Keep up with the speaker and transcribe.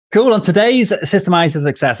Cool. On today's Systemize Your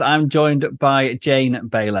Success, I'm joined by Jane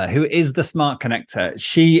Baylor, who is the Smart Connector.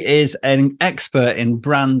 She is an expert in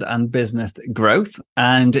brand and business growth,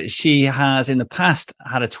 and she has in the past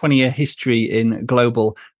had a 20-year history in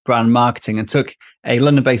global brand marketing and took a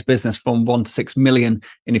London-based business from 1 to 6 million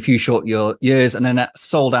in a few short years, and then that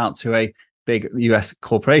sold out to a big US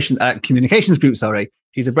corporation, communications group,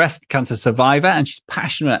 She's a breast cancer survivor, and she's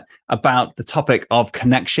passionate about the topic of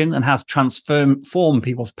connection and how to transform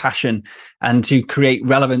people's passion and to create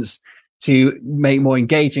relevance, to make more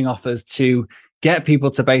engaging offers, to get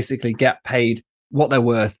people to basically get paid what they're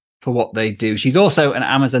worth for what they do. She's also an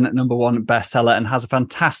Amazon #1 bestseller and has a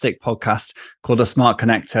fantastic podcast called The Smart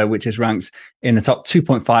Connector, which is ranked in the top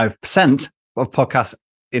 2.5% of podcasts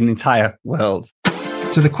in the entire world.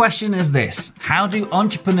 So the question is this: how do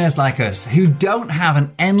entrepreneurs like us who don't have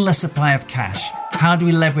an endless supply of cash, how do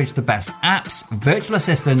we leverage the best apps, virtual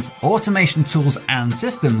assistants, automation tools and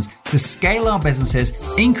systems to scale our businesses,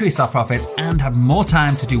 increase our profits and have more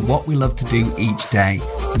time to do what we love to do each day?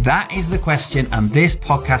 That is the question, and this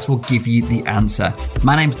podcast will give you the answer.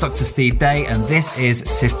 My name's Dr. Steve Day, and this is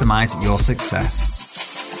Systemize Your Success.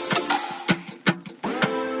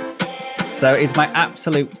 So it's my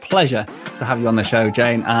absolute pleasure to have you on the show,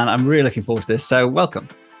 Jane, and I'm really looking forward to this. So welcome.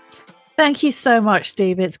 Thank you so much,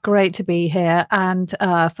 Steve. It's great to be here. And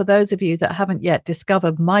for those of you that haven't yet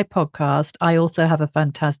discovered my podcast, I also have a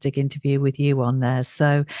fantastic interview with you on there.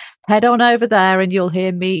 So head on over there and you'll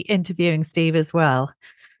hear me interviewing Steve as well.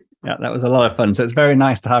 Yeah, that was a lot of fun. So it's very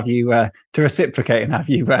nice to have you to reciprocate and have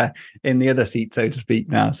you in the other seat, so to speak,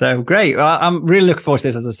 now. So great. Well, I'm really looking forward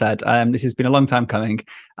to this, as I said. This has been a long time coming,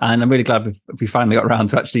 and I'm really glad we finally got around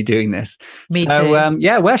to actually doing this. Me too.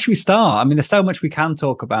 Yeah, where should we start? I mean, there's so much we can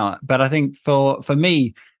talk about, but I think for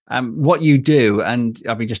me, what you do, and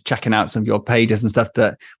I'll be just checking out some of your pages and stuff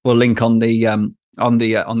that we'll link on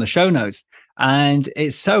the show notes. And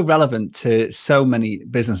it's so relevant to so many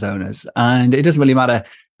business owners, and it doesn't really matter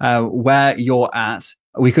where you're at.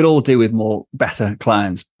 We could all do with better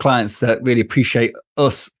clients that really appreciate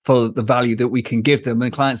us for the value that we can give them,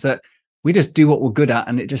 and clients that we just do what we're good at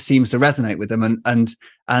and it just seems to resonate with them,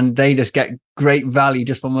 and they just get great value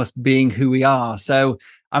just from us being who we are. So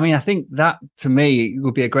I mean, I think that to me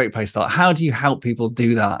would be a great place to start. How do you help people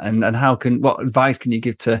do that, and what advice can you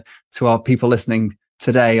give to our people listening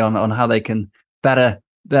today on how they can better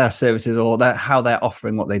their services or how they're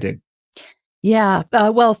offering what they do? Yeah,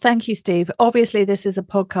 well, thank you, Steve. Obviously, this is a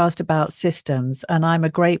podcast about systems, and I'm a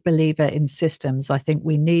great believer in systems. I think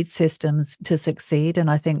we need systems to succeed, and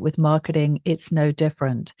I think with marketing, it's no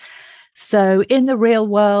different. So in the real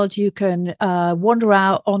world, you can wander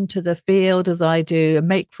out onto the field, as I do, and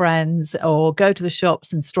make friends, or go to the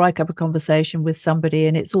shops and strike up a conversation with somebody,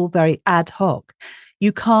 and it's all very ad hoc.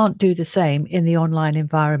 You can't do the same in the online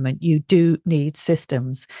environment. You do need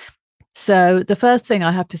systems. So the first thing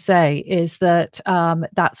I have to say is that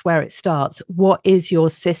that's where it starts. What is your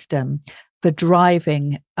system for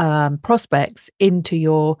driving prospects into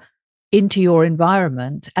your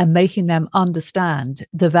environment and making them understand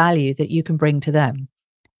the value that you can bring to them?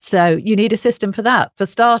 So you need a system for that, for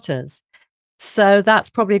starters. So that's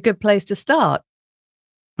probably a good place to start.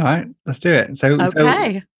 All right, let's do it. So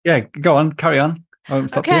yeah, go on, carry on.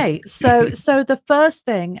 Okay, so the first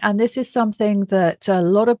thing, and this is something that a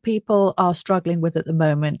lot of people are struggling with at the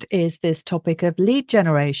moment, is this topic of lead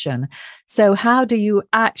generation. So how do you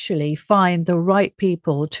actually find the right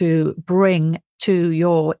people to bring to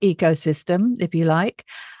your ecosystem, if you like,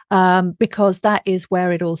 because that is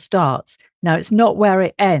where it all starts. Now, it's not where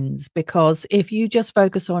it ends, because if you just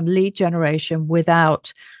focus on lead generation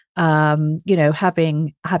without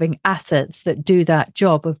having assets that do that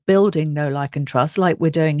job of building know, like, and trust, like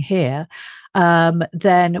we're doing here,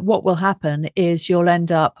 then what will happen is you'll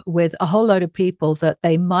end up with a whole load of people that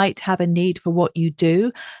they might have a need for what you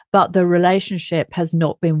do, but the relationship has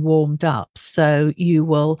not been warmed up. So you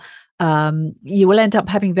will end up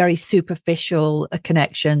having very superficial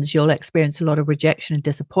connections. You'll experience a lot of rejection and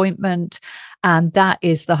disappointment. And that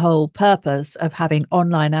is the whole purpose of having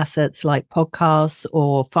online assets like podcasts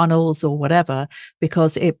or funnels or whatever,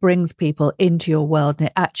 because it brings people into your world and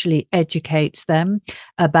it actually educates them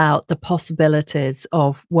about the possibilities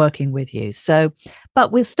of working with you. So,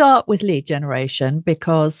 but we'll start with lead generation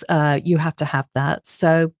because you have to have that.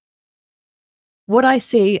 So what I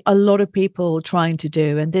see a lot of people trying to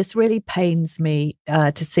do, and this really pains me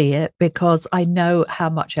to see it because I know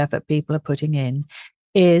how much effort people are putting in,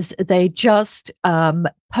 is they just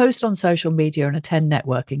post on social media and attend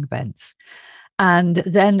networking events. And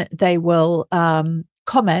then they will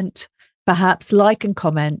comment, perhaps like and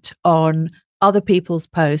comment on other people's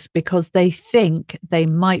posts because they think they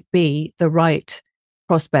might be the right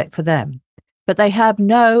prospect for them, but they have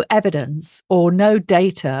no evidence or no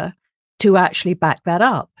data to actually back that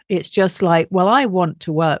up. It's just like, well, I want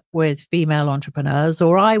to work with female entrepreneurs,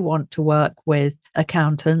 or I want to work with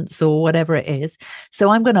accountants, or whatever it is. So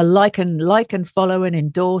I'm going to like and follow and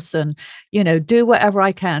endorse and, do whatever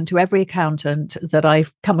I can to every accountant that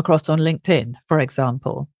I've come across on LinkedIn, for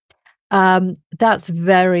example. That's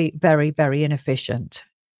very, very, very inefficient,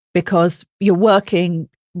 because you're working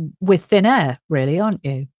with thin air, really, aren't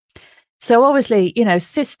you? So obviously,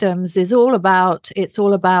 systems is all about, it's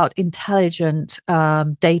all about intelligent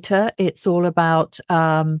data. It's all about,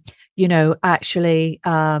 actually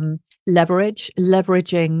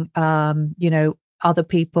leveraging, other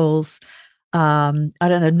people's,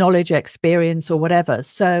 knowledge, experience, or whatever.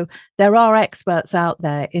 So there are experts out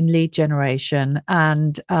there in lead generation,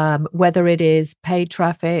 and whether it is paid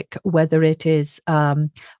traffic, whether it is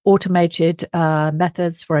automated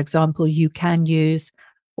methods, for example, you can use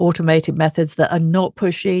automated methods that are not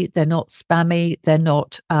pushy, they're not spammy, they're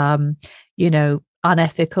not,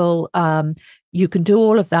 unethical. You can do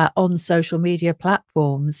all of that on social media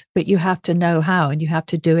platforms, but you have to know how, and you have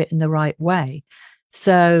to do it in the right way.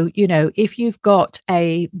 So, if you've got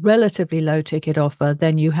a relatively low ticket offer,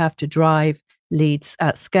 then you have to drive leads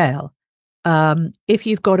at scale. If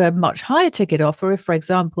you've got a much higher ticket offer, if, for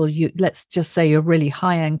example, let's just say you're a really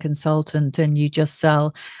high-end consultant and you just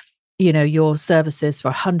sell your services for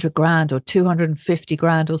 100 grand or 250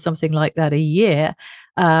 grand or something like that a year,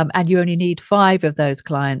 and you only need 5 of those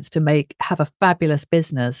clients to have a fabulous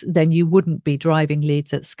business, then you wouldn't be driving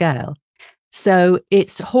leads at scale. So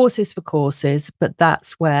it's horses for courses, but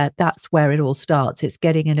that's where it all starts. It's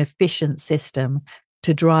getting an efficient system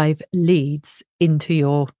to drive leads into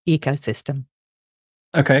your ecosystem.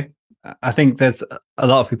 Okay. I think there's a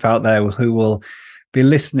lot of people out there who will be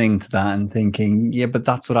listening to that and thinking, yeah, but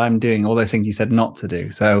that's what I'm doing. All those things you said not to do.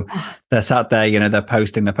 So they're sat there, they're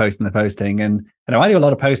posting. And I do a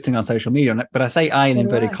lot of posting on social media, but I say I in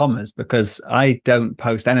inverted commas because I don't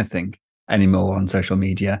post anything anymore on social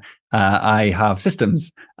media. I have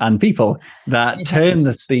systems and people that turn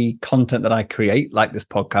the content that I create, like this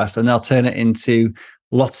podcast, and they'll turn it into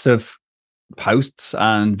lots of posts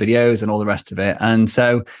and videos and all the rest of it. And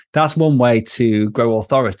so that's one way to grow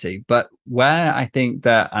authority. But where I think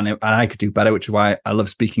that, and I could do better, which is why I love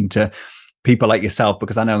speaking to people like yourself,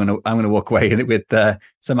 because I know I'm going to walk away with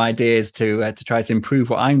some ideas to try to improve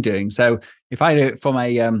what I'm doing. So if I do it from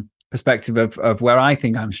a perspective of where I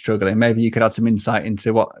think I'm struggling, maybe you could add some insight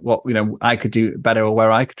into what I could do better, or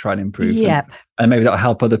where I could try and improve. Yeah, and maybe that'll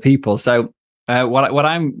help other people. So what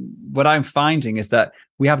I'm finding is that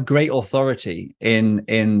we have great authority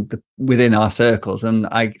within our circles, and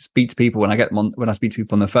I speak to people when I speak to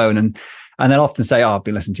people on the phone, and they'll often say, "Oh, I've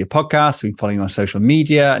been listening to your podcast, I've been following you on social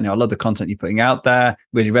media, and I love the content you're putting out there.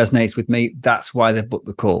 Really resonates with me. That's why they booked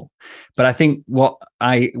the call." But I think what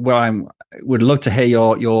I would love to hear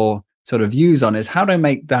your sort of views on is, how do I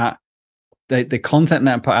make that the content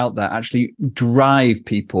that I put out there actually drive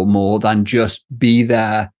people more than just be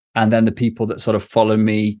there, and then the people that sort of follow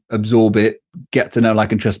me absorb it, get to know,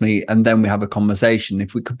 like, and trust me, and then we have a conversation.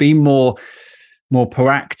 If we could be more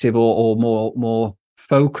proactive or more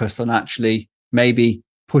focused on actually maybe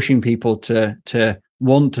pushing people to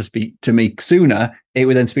want to speak to me sooner, it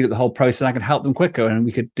would then speed up the whole process, and I could help them quicker, and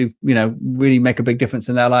we could do, really make a big difference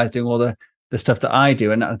in their lives doing all the stuff that I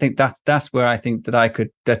do. And I think that's where I think that I could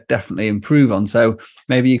definitely improve on. So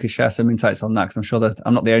maybe you could share some insights on that, because I'm sure that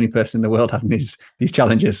I'm not the only person in the world having these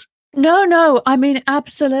challenges. No, I mean,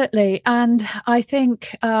 absolutely. And I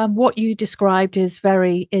think what you described is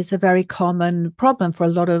a very common problem for a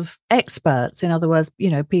lot of experts. In other words,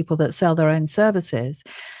 people that sell their own services.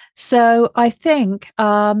 So I think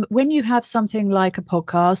when you have something like a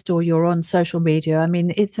podcast, or you're on social media, I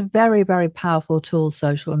mean, it's a very, very powerful tool,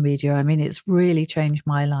 social media. I mean, it's really changed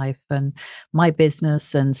my life and my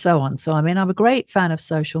business and so on. So, I mean, I'm a great fan of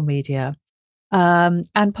social media. And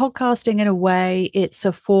podcasting, in a way, it's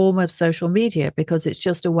a form of social media, because it's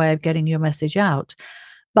just a way of getting your message out.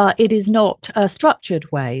 But it is not a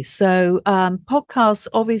structured way. So podcasts,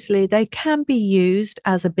 obviously, they can be used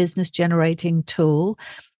as a business generating tool.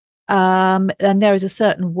 And there is a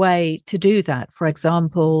certain way to do that. For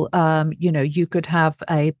example, you could have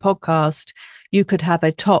a podcast, you could have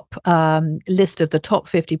a top list of the top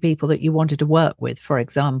 50 people that you wanted to work with, for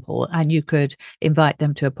example, and you could invite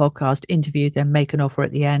them to a podcast, interview them, make an offer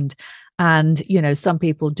at the end. And, some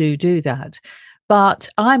people do that. But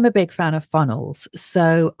I'm a big fan of funnels.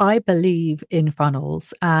 So I believe in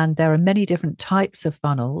funnels, and there are many different types of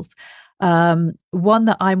funnels. One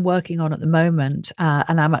that I'm working on at the moment,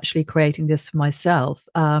 and I'm actually creating this for myself.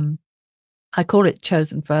 I call it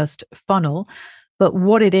Chosen First Funnel. But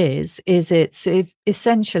what it is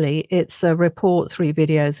essentially it's a report, 3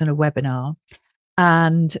 videos, and a webinar.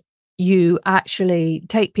 And you actually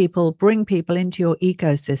bring people into your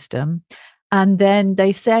ecosystem. And then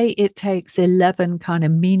they say it takes 11 kind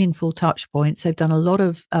of meaningful touch points. They've done a lot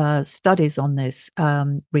of studies on this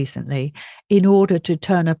recently in order to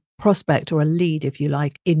turn a prospect or a lead, if you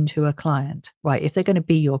like, into a client, right? If they're going to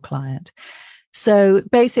be your client. So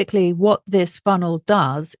basically what this funnel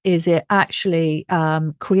does is it actually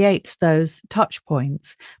creates those touch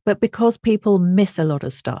points, but because people miss a lot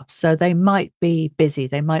of stuff, so they might be busy,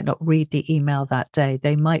 they might not read the email that day,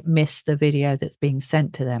 they might miss the video that's being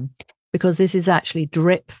sent to them, because this is actually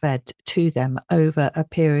drip fed to them over a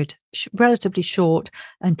period, relatively short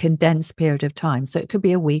and condensed period of time. So it could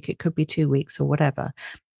be a week, it could be 2 weeks or whatever,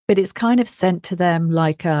 but it's kind of sent to them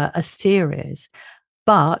like a series.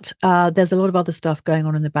 But there's a lot of other stuff going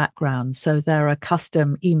on in the background. So there are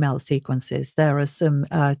custom email sequences. There are some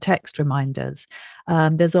text reminders.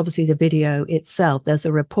 There's obviously the video itself. There's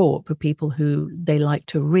a report for people who they like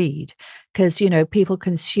to read, because, you know, people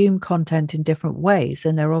consume content in different ways,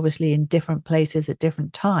 and they're obviously in different places at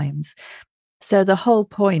different times. So the whole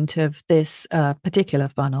point of this particular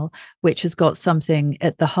funnel, which has got something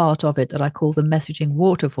at the heart of it that I call the messaging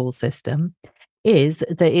waterfall system, is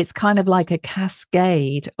that it's kind of like a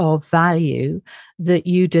cascade of value that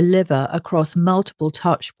you deliver across multiple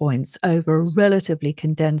touch points over a relatively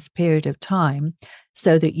condensed period of time,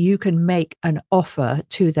 so that you can make an offer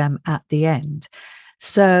to them at the end.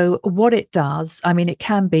 So what it does, I mean, it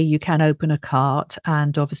can be, you can open a cart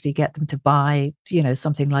and obviously get them to buy, you know,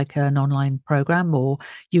 something like an online program, or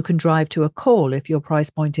you can drive to a call if your price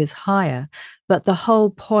point is higher. But the whole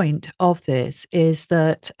point of this is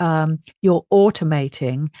that you're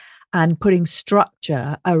automating and putting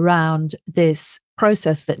structure around this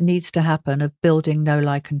process that needs to happen of building know,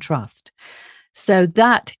 like, and trust. So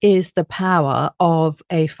that is the power of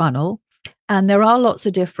a funnel. And there are lots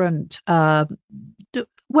of different,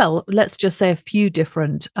 well, let's just say a few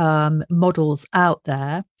different models out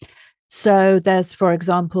there. So there's, for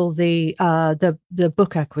example, the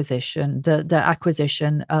book acquisition, the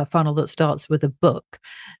acquisition funnel that starts with a book.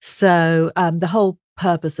 So the whole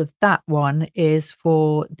purpose of that one is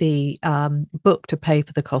for the book to pay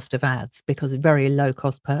for the cost of ads, because it's very low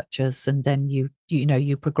cost purchase, and then you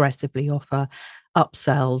progressively offer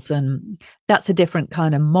upsells, and that's a different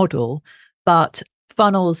kind of model. But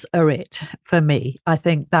funnels are it for me. I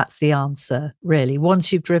think that's the answer, really.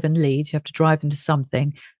 Once you've driven leads, you have to drive them to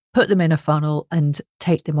something, put them in a funnel, and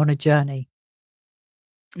take them on a journey.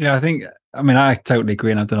 Yeah, I mean, I totally agree.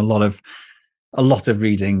 And I've done a lot of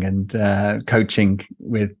reading and coaching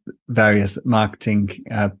with various marketing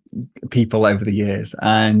people over the years.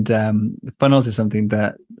 And funnels is something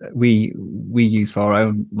that we use for our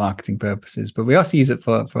own marketing purposes, but we also use it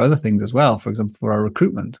for other things as well. For example, for our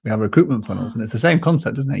recruitment, we have recruitment funnels, and it's the same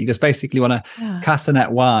concept, isn't it? You just basically want to cast the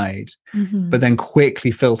net wide, but then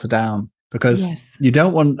quickly filter down, because you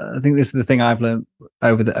don't want, I think this is the thing I've learned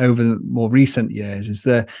over the more recent years, is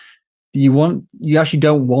that you actually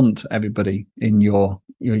don't want everybody in your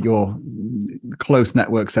close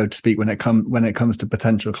network, so to speak, when it comes to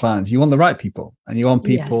potential clients. You want the right people, and you want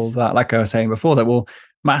people that, like I was saying before, that will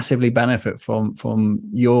massively benefit from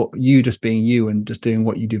you just being you and just doing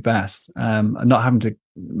what you do best, and not having to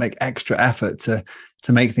make extra effort to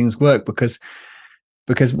make things work, because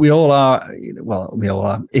we all are.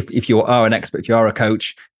 If you are an expert, if you are a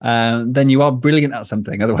coach, then you are brilliant at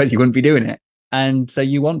something, otherwise you wouldn't be doing it. And so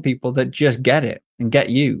you want people that just get it and get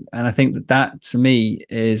you. And I think that to me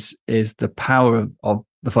is the power of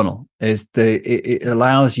the funnel. It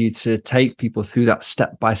allows you to take people through that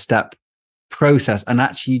step-by-step process and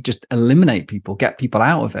actually just eliminate people, get people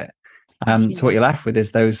out of it. So what you're left with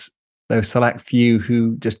is those select few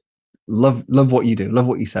who just love what you do, love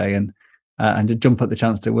what you say, and to jump at the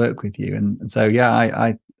chance to work with you. And so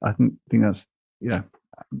I think that's,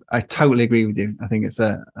 I totally agree with you. I think it's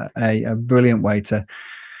a brilliant way to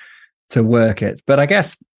work it. But I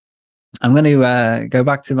guess I'm going to go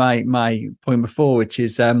back to my point before, which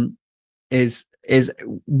is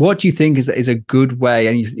what do you think is a good way?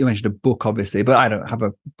 And you mentioned a book, obviously, but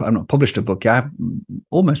I'm not published a book. I have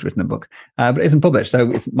almost written a book, but it isn't published,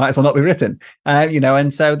 so it might as well not be written.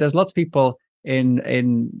 And so there's lots of people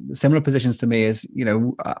in similar positions to me. Is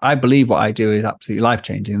I believe what I do is absolutely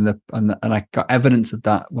life-changing, and I got evidence of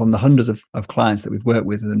that from the hundreds of clients that we've worked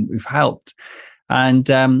with and we've helped. And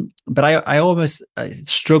but I almost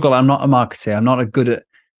struggle. I'm not a marketer. I'm not good at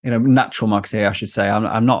natural marketer, I should say.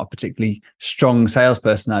 I'm not a particularly strong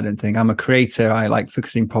salesperson. I don't think. I'm a creator. I like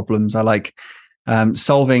fixing problems. I like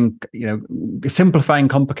solving, simplifying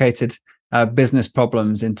complicated business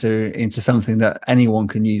problems into something that anyone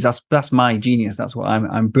can use. That's my genius. That's what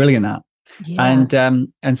I'm brilliant at. Yeah.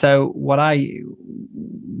 And so what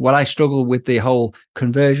I struggle with, the whole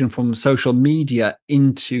conversion from social media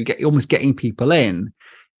into almost getting people in,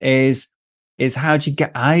 is how do you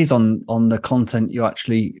get eyes on the content you're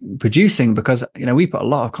actually producing? Because we put a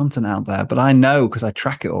lot of content out there, but I know, because I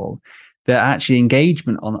track it all, that actually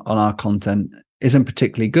engagement on our content isn't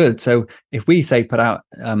particularly good. So if we say put out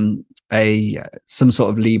some sort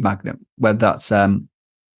of lead magnet, whether that's a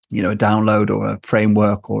download or a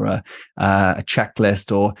framework or a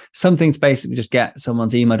checklist or something to basically just get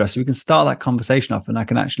someone's email address, so we can start that conversation off, and I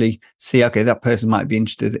can actually see, okay, that person might be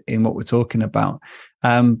interested in what we're talking about.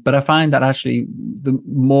 But I find that actually the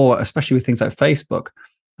more, especially with things like Facebook,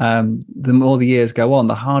 the more the years go on,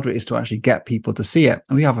 the harder it is to actually get people to see it.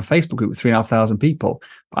 And we have a Facebook group with 3,500 people.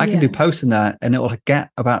 But I can do posts in there, and it will get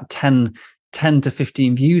about 10 to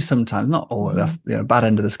 15 views sometimes. Not all, that's bad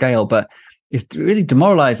end of the scale, but it's really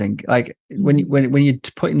demoralizing. Like when you're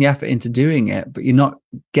putting the effort into doing it, but you're not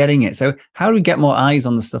getting it. So how do we get more eyes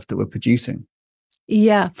on the stuff that we're producing?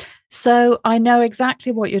 Yeah. So I know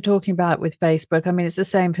exactly what you're talking about with Facebook. I mean, it's the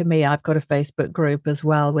same for me. I've got a Facebook group as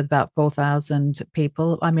well with about 4,000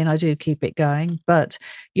 people. I mean, I do keep it going, but,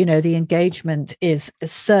 the engagement is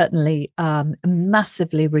certainly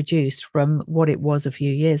massively reduced from what it was a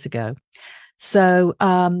few years ago. So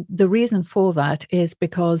the reason for that is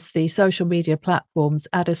because the social media platforms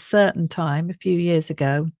at a certain time, a few years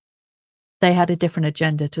ago, they had a different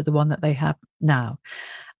agenda to the one that they have now.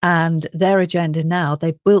 And their agenda now,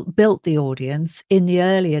 they built the audience. In the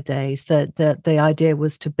earlier days, the idea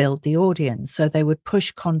was to build the audience. So they would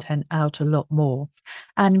push content out a lot more.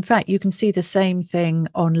 And in fact, you can see the same thing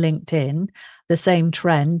on LinkedIn, the same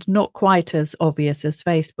trend, not quite as obvious as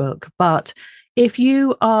Facebook. But if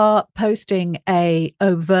you are posting a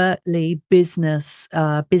overtly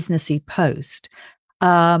businessy post,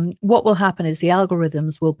 what will happen is the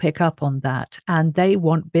algorithms will pick up on that, and they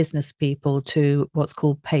want business people to what's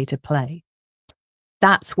called pay to play.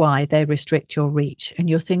 That's why they restrict your reach. And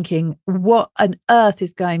you're thinking, what on earth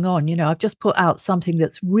is going on? I've just put out something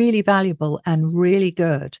that's really valuable and really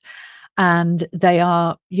good, and they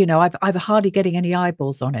are, I'm hardly getting any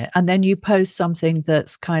eyeballs on it. And then you post something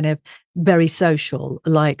that's kind of very social,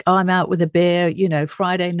 like I'm out with a beer,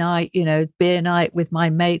 Friday night, beer night with my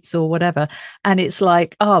mates or whatever. And it's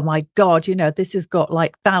like, oh my God, this has got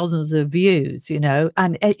like thousands of views,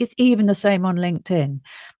 and it's even the same on LinkedIn.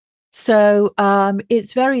 So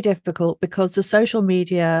it's very difficult because the social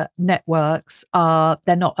media networks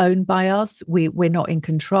they're not owned by us. We're not in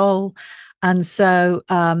control. And so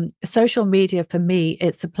social media, for me,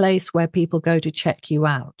 it's a place where people go to check you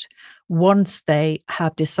out once they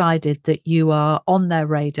have decided that you are on their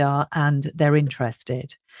radar and they're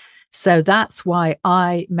interested. So that's why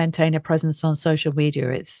I maintain a presence on social media.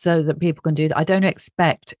 It's so that people can do that. I don't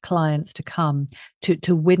expect clients to come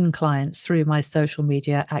to win clients through my social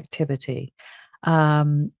media activity. I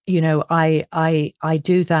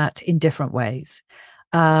do that in different ways.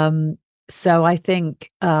 So I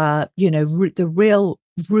think, the real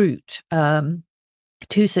route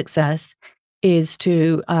to success is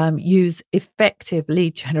to use effective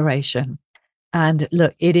lead generation. And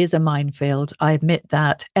look, it is a minefield. I admit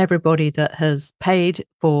that. Everybody that has paid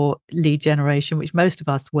for lead generation, which most of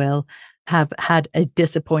us will, have had a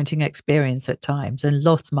disappointing experience at times and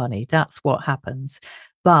lost money. That's what happens.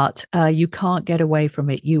 But you can't get away from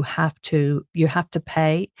it. You have to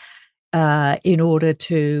pay in order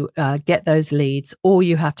to get those leads, or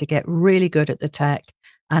you have to get really good at the tech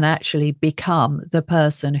and actually become the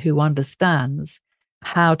person who understands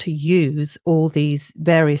how to use all these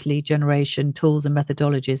various lead generation tools and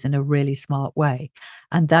methodologies in a really smart way.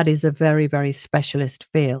 And that is a very, very specialist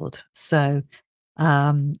field. So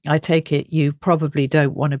I take it you probably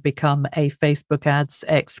don't want to become a Facebook ads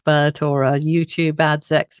expert or a YouTube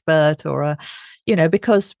ads expert or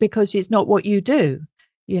because it's not what you do.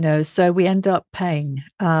 So we end up paying,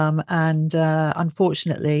 and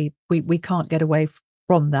unfortunately, we can't get away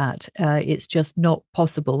from that. It's just not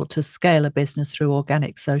possible to scale a business through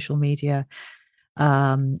organic social media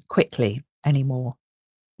quickly anymore.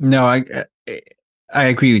 No, I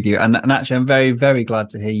agree with you, and actually, I'm very, very glad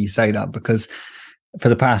to hear you say that, because for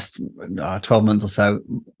the past 12 months or so,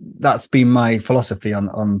 that's been my philosophy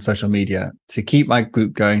on social media, to keep my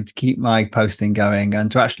group going, to keep my posting going,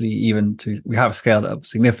 and to actually we have scaled it up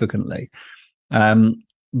significantly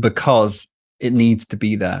because it needs to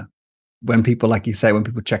be there. when people, like you say, when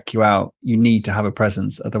people check you out, you need to have a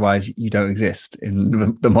presence, otherwise you don't exist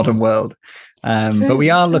in the modern world. But we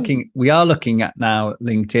are looking at now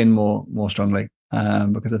LinkedIn more strongly,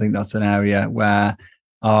 because I think that's an area where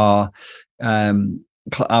our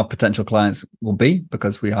potential clients will be,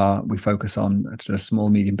 because we focus on sort of small,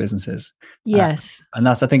 medium businesses. Yes. And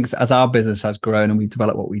that's, I think, as our business has grown and we've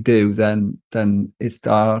developed what we do, then it's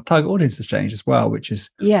our target audience has changed as well, which is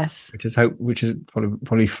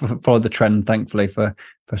probably followed the trend, thankfully, for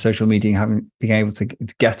social media, being able to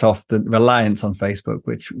get off the reliance on Facebook,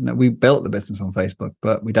 which, we built the business on Facebook,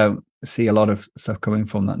 but we don't see a lot of stuff coming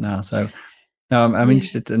from that now. So no, I'm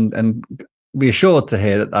interested and reassured to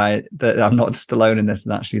hear that I'm not just alone in this,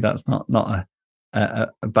 and actually that's not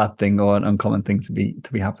a bad thing or an uncommon thing to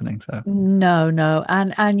be happening. So no,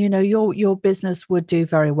 and your business would do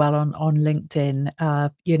very well on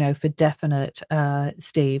LinkedIn, for definite,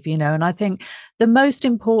 Steve. And I think the most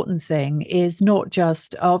important thing is not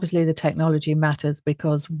just, obviously the technology matters,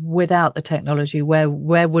 because without the technology, where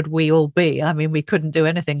would we all be? I mean, we couldn't do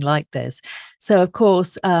anything like this. So of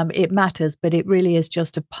course it matters, but it really is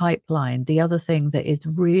just a pipeline. The other thing that is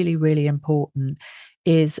really, really important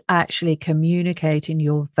is actually communicating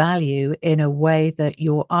your value in a way that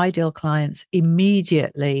your ideal clients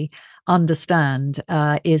immediately understand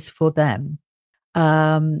is for them.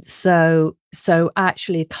 So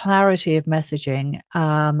actually clarity of messaging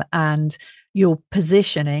and your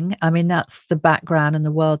positioning. I mean, that's the background and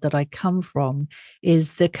the world that I come from,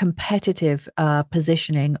 is the competitive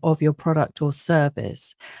positioning of your product or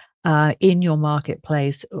service. In your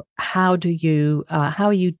marketplace, how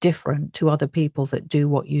are you different to other people that do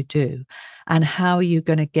what you do, and how are you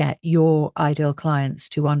going to get your ideal clients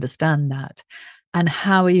to understand that, and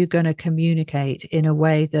how are you going to communicate in a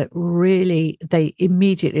way that really they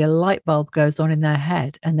immediately, a light bulb goes on in their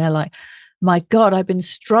head and they're like, my God, I've been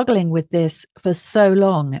struggling with this for so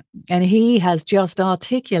long, and he has just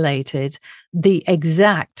articulated the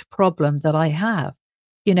exact problem that I have.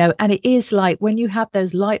 And it is like when you have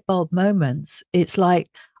those light bulb moments, it's like,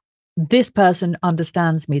 this person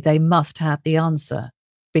understands me. They must have the answer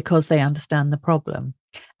because they understand the problem.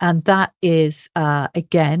 And that is,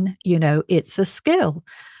 again, it's a skill.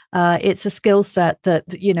 It's a skill set that,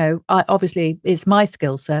 obviously it's my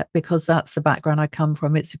skill set because that's the background I come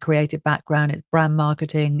from. It's a creative background. It's brand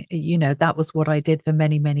marketing. That was what I did for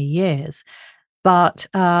many, many years. But,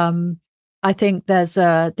 I think there's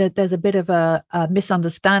a bit of a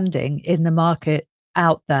misunderstanding in the market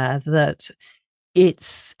out there that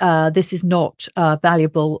this is not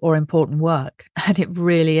valuable or important work, and it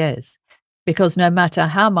really is, because no matter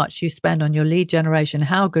how much you spend on your lead generation,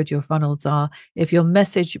 how good your funnels are, if your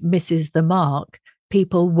message misses the mark,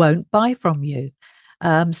 people won't buy from you.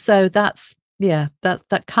 So that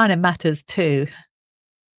kind of matters too.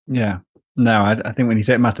 Yeah. No, I think when you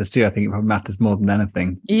say it matters too, I think it probably matters more than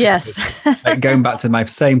anything. Yes. Like, going back to my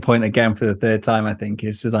same point again for the third time, I think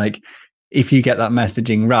is like, if you get that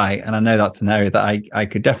messaging right, and I know that's an area that I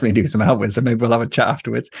could definitely do some help with, so maybe we'll have a chat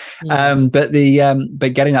afterwards. Yeah. But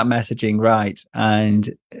getting that messaging right, and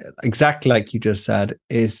exactly like you just said,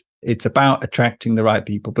 it's about attracting the right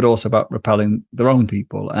people, but also about repelling the wrong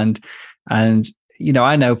people. And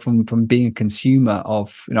I know from being a consumer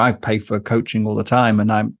of, I pay for coaching all the time, and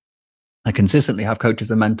I consistently have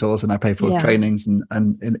coaches and mentors, and I pay for trainings and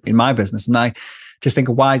in my business. And I just think,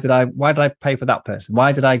 why did I pay for that person?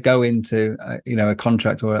 Why did I go into a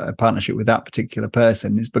contract or a partnership with that particular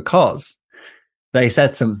person? Is because they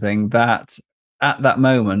said something that at that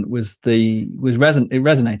moment it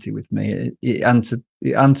resonated with me. It answered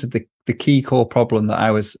the key core problem that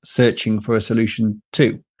I was searching for a solution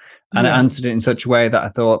to. And It answered it in such a way that I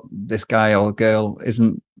thought, this guy or girl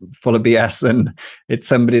isn't full of BS, and it's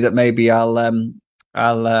somebody that maybe I'll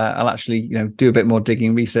actually do a bit more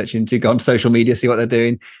digging, research into, go on social media, see what they're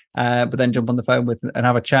doing, but then jump on the phone with and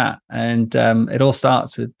have a chat. And it all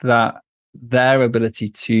starts with their ability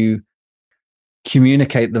to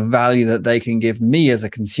communicate the value that they can give me as a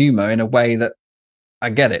consumer in a way that I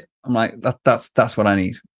get it. I'm like, that's what I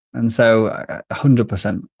need. And so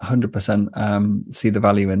 100% see the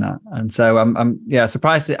value in that. And so I'm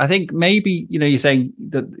surprised. I think maybe, you're saying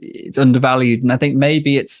that it's undervalued. And I think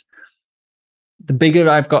maybe it's the bigger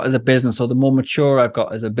I've got as a business, or the more mature I've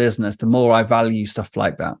got as a business, the more I value stuff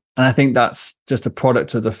like that. And I think that's just a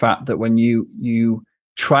product of the fact that when you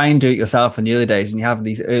try and do it yourself in the early days, and you have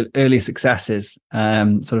these early successes,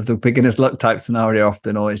 sort of the beginner's luck type scenario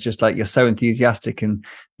often, or it's just like you're so enthusiastic and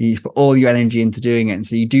you put all your energy into doing it, and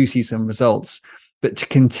so you do see some results. but to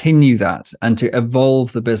continue that and to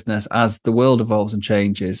evolve the business as the world evolves and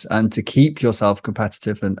changes, and to keep yourself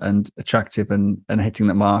competitive and attractive and hitting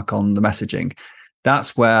the mark on the messaging.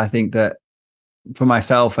 That's where I think that, for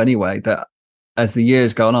myself anyway, that as the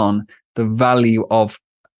years gone on, the value of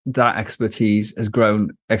that expertise has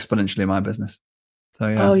grown exponentially in my business. So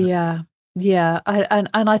yeah. Oh yeah. Yeah, and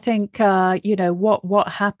I think what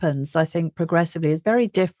happens, I think progressively, is very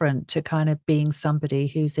different to kind of being somebody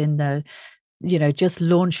who's in the, just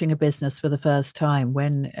launching a business for the first time.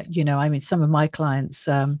 When I mean, some of my clients,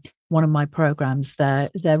 one of my programs, they're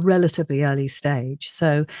relatively early stage,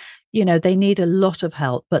 so they need a lot of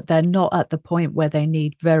help, but they're not at the point where they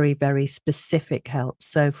need very, very specific help.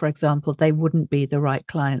 So, for example, they wouldn't be the right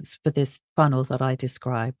clients for this funnel that I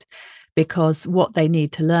described, because what they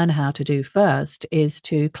need to learn how to do first is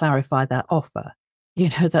to clarify that offer.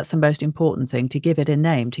 That's the most important thing, to give it a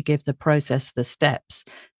name, to give the process, the steps,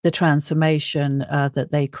 the transformation that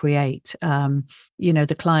they create,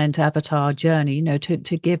 the client avatar journey,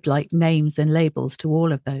 to give like names and labels to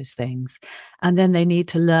all of those things. And then they need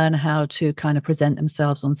to learn how to kind of present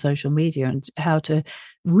themselves on social media, and how to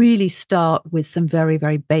really start with some very,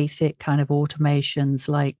 very basic kind of automations,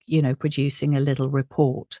 like, producing a little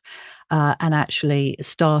report, and actually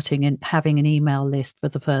starting and having an email list for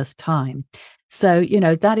the first time. So,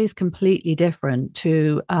 that is completely different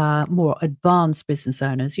to more advanced business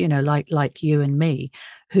owners, like you and me,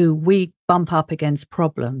 who we bump up against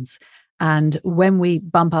problems. And when we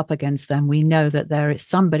bump up against them, we know that there is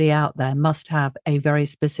somebody out there must have a very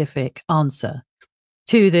specific answer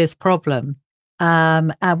to this problem.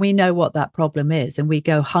 And we know what that problem is, and we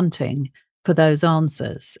go hunting for those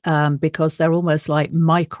answers, because they're almost like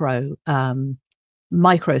micro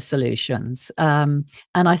solutions. And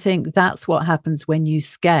I think that's what happens when you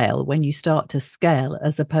scale, when you start to scale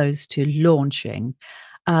as opposed to launching.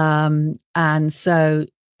 And so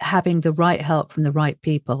having the right help from the right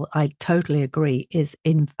people, I totally agree, is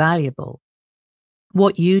invaluable.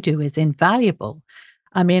 What you do is invaluable.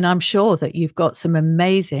 I mean, I'm sure that you've got some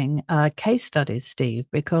amazing case studies, Steve,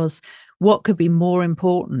 because what could be more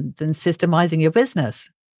important than systemizing your business?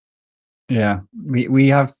 Yeah, we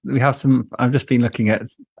have some. I've just been looking at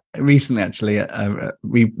recently, actually, at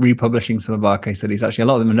republishing some of our case studies. Actually, a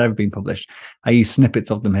lot of them have never been published. I use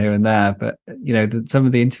snippets of them here and there, but some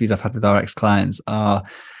of the interviews I've had with our ex-clients are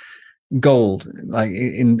gold, like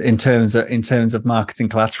in terms of marketing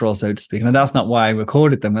collateral, so to speak. And that's not why I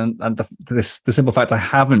recorded them. And the simple fact I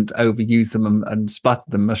haven't overused them and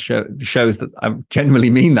splattered them shows that I genuinely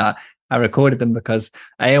mean that. I recorded them because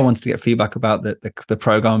I wanted to get feedback about the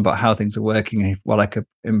program, about how things are working and what I could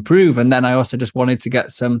improve. And then I also just wanted to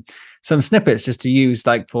get some snippets just to use,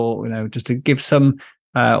 like, for, just to give some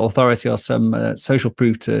authority or some social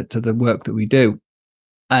proof to the work that we do.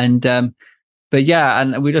 And but yeah,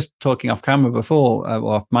 and we were just talking off camera before,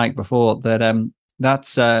 or off mic before, that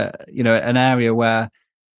that's an area where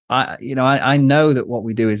I know that what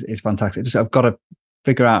we do is fantastic. Just I've got to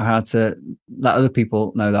figure out how to let other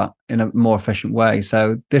people know that in a more efficient way.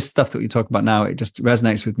 So this stuff that we talk about now, it just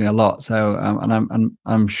resonates with me a lot. So and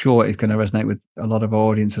I'm sure it's going to resonate with a lot of our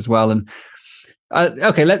audience as well. And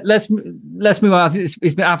okay, let's move on. I think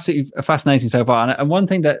it's been absolutely fascinating so far. And one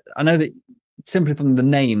thing that I know, that simply from the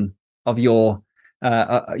name of your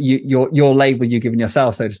label you've given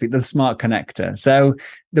yourself, so to speak, the Smart Connector. So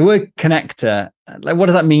the word connector, like, what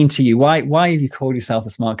does that mean to you? Why have you called yourself the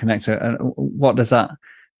Smart Connector, and what does that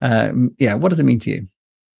what does it mean to you?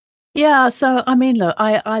 Yeah, so I mean, look,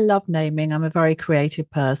 I love naming. I'm a very creative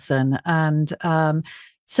person, and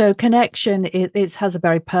so connection, it has a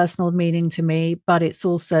very personal meaning to me, but it's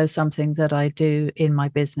also something that I do in my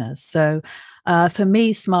business. So for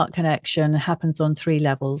me, Smart Connection happens on 3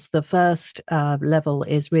 levels. The first level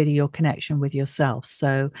is really your connection with yourself.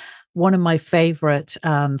 So one of my favorite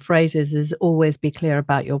phrases is always be clear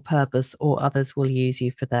about your purpose, or others will use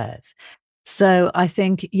you for theirs. So I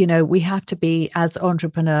think, we have to be, as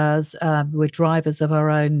entrepreneurs, we're drivers of our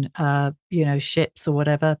own, ships or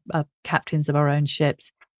whatever, captains of our own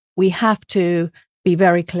ships. We have to be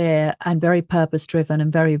very clear and very purpose driven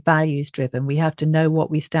and very values driven. We have to know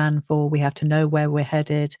what we stand for. We have to know where we're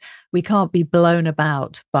headed. We can't be blown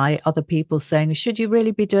about by other people saying, should you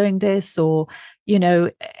really be doing this? Or,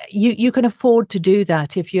 you can afford to do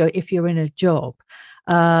that if you're in a job.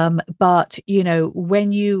 But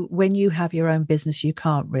when you have your own business, you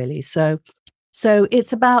can't really. So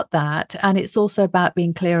it's about that. And it's also about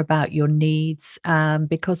being clear about your needs,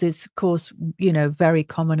 because it's, of course, very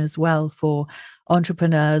common as well for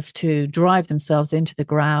entrepreneurs to drive themselves into the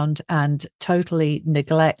ground and totally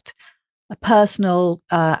neglect personal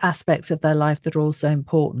aspects of their life that are also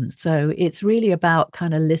important. So it's really about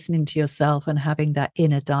kind of listening to yourself and having that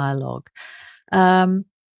inner dialogue. Then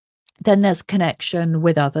there's connection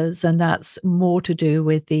with others, and that's more to do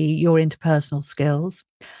with your interpersonal skills.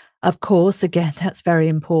 Of course, again, that's very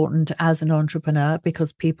important as an entrepreneur,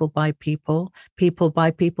 because people buy people, people buy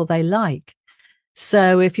people they like.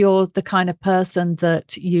 So if you're the kind of person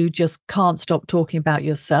that you just can't stop talking about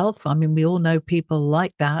yourself, I mean, we all know people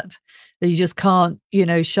like that you just can't,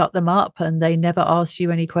 shut them up, and they never ask you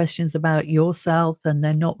any questions about yourself, and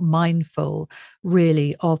they're not mindful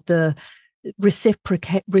really of the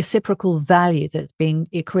reciprocal value that's being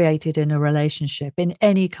created in a relationship, in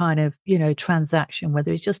any kind of transaction,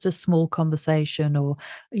 whether it's just a small conversation or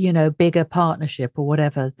bigger partnership or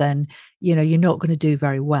whatever, then you're not going to do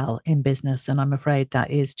very well in business. And I'm afraid that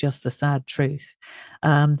is just the sad truth,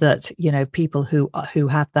 that people who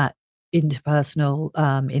have that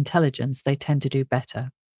interpersonal intelligence, they tend to do better.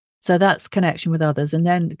 So that's connection with others. And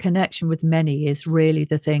then connection with many is really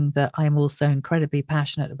the thing that I'm also incredibly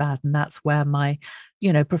passionate about. And that's where my,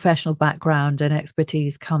 professional background and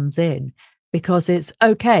expertise comes in, because it's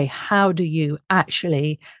okay. How do you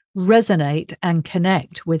actually resonate and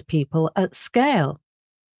connect with people at scale?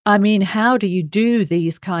 I mean, how do you do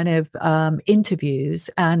these kind of interviews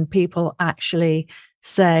and people actually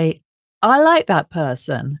say, I like that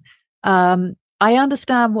person. I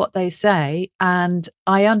understand what they say, and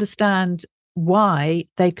I understand why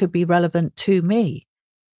they could be relevant to me.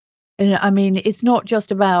 And I mean, it's not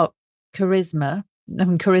just about charisma. I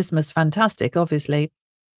mean, charisma is fantastic, obviously.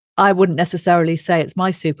 I wouldn't necessarily say it's my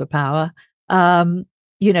superpower.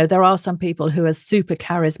 There are some people who are super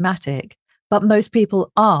charismatic, but most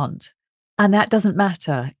people aren't. And that doesn't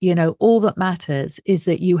matter. All that matters is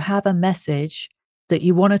that you have a message that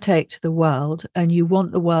you want to take to the world, and you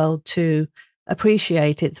want the world to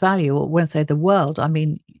appreciate its value. Or when I say the world, I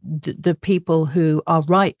mean the people who are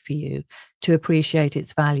right for you to appreciate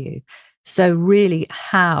its value. So really,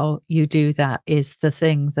 how you do that is the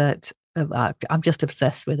thing that I'm just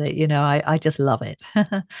obsessed with it. I just love it.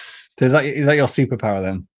 So is that your superpower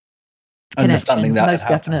then? Connection, understanding that, most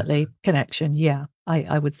definitely. Connection, yeah,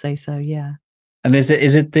 I would say so, yeah. And is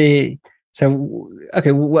it the so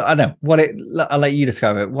okay? Well, I don't know I'll let you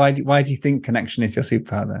describe it. Why do you think connection is your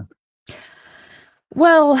superpower then?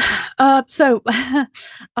 Well, so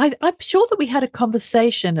I'm sure that we had a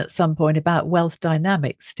conversation at some point about wealth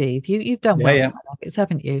dynamics, Steve. You've done wealth dynamics,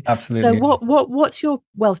 haven't you? Absolutely. So what's your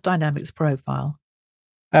wealth dynamics profile?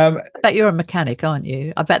 I bet you're a mechanic, aren't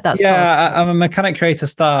you? I bet that's I'm a mechanic creator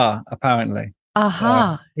star, apparently.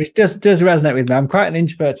 Which does resonate with me. I'm quite an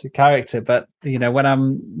introverted character, but when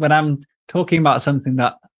I'm talking about something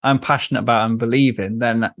that I'm passionate about and believe in,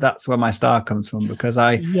 then that's where my star comes from, because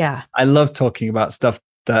I love talking about stuff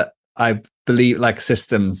that I believe, like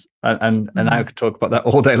systems, and I could talk about that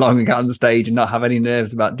all day long and get on the stage and not have any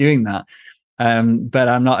nerves about doing that. But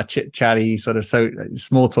I'm not a chit-chatty sort of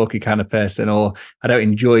small talky kind of person, or I don't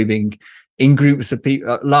enjoy being in groups of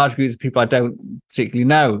people, large groups of people I don't particularly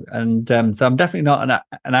know. And so I'm definitely not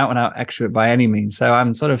an out-and-out extrovert by any means. So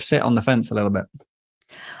I'm sort of sit on the fence a little bit.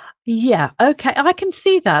 Yeah. Okay. I can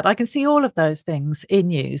see that. I can see all of those things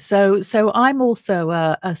in you. So I'm also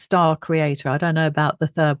a star creator. I don't know about the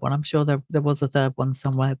third one. I'm sure there was a third one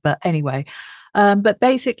somewhere. But anyway, but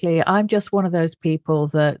basically, I'm just one of those people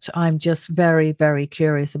that I'm just very, very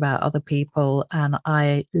curious about other people, and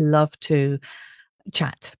I love to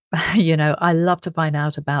chat. I love to find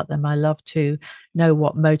out about them. I love to know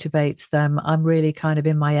what motivates them. I'm really kind of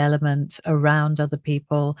in my element around other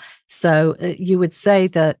people. So you would say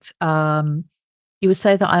that I'm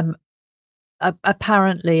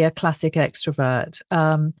apparently a classic extrovert.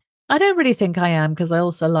 I don't really think I am, because I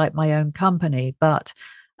also like my own company, but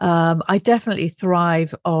I definitely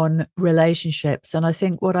thrive on relationships. And I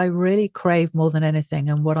think what I really crave more than anything,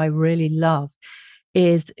 and what I really love,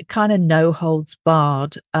 is kind of no holds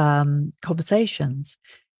barred conversations.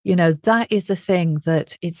 That is the thing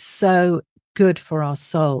that it's so good for our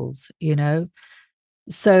souls,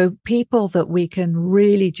 So people that we can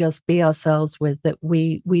really just be ourselves with, that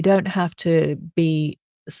we don't have to be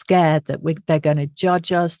scared that they're going to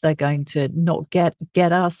judge us, they're going to not get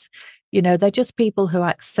us. They're just people who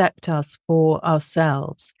accept us for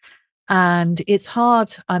ourselves. And it's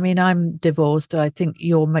hard. I mean, I'm divorced. I think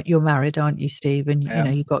you're married, aren't you, Steve? And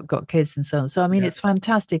you've got kids and so on. So I mean, it's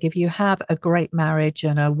fantastic if you have a great marriage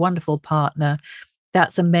and a wonderful partner.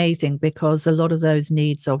 That's amazing, because a lot of those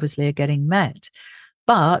needs obviously are getting met.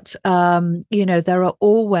 But there are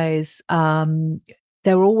always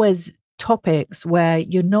topics where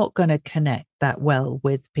you're not going to connect that well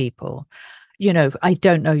with people. I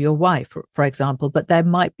don't know your wife, for example, but there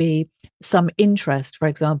might be some interest, for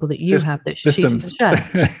example, that you have that she doesn't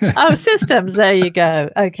share. Oh, systems. There you go.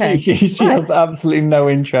 Okay. She has absolutely no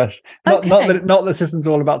interest. Not that systems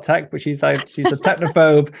are all about tech, but she's a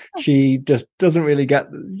technophobe. She just doesn't really get.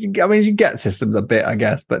 I mean, she gets systems a bit, I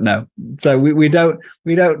guess, but no. So we don't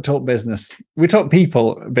talk business. We talk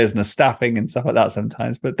people, business, staffing, and stuff like that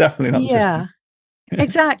sometimes, but definitely not systems.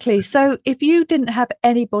 Exactly. So if you didn't have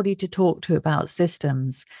anybody to talk to about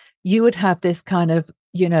systems, you would have this kind of,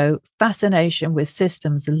 fascination with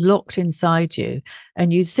systems locked inside you.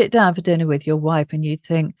 And you'd sit down for dinner with your wife and you'd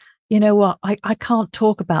think, you know what, I can't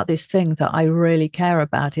talk about this thing that I really care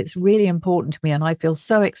about. It's really important to me and I feel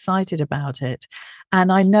so excited about it.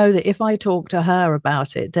 And I know that if I talk to her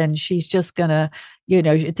about it, then she's just going to,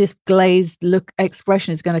 this glazed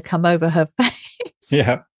expression is going to come over her face.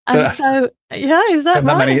 Yeah. And so, is that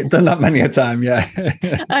right? Done that many a time, yeah.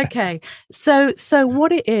 Okay. So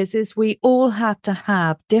what it is we all have to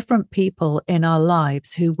have different people in our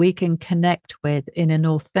lives who we can connect with in an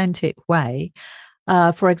authentic way.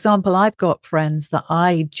 For example, I've got friends that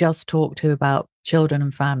I just talk to about children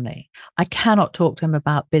and family. I cannot talk to them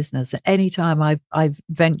about business. Anytime I've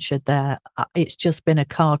ventured there, it's just been a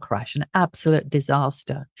car crash, an absolute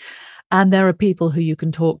disaster. And there are people who you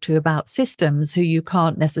can talk to about systems who you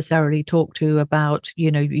can't necessarily talk to about,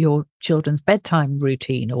 your children's bedtime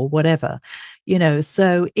routine or whatever,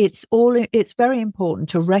 so it's very important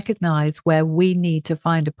to recognize where we need to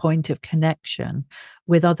find a point of connection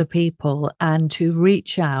with other people and to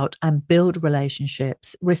reach out and build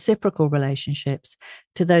relationships, reciprocal relationships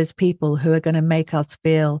to those people who are going to make us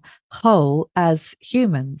feel whole as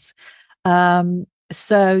humans.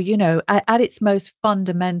 So, at its most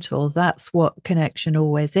fundamental, that's what connection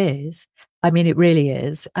always is. I mean, it really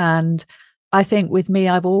is. And I think with me,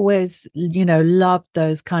 I've always, loved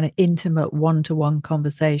those kind of intimate one-to-one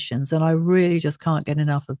conversations. And I really just can't get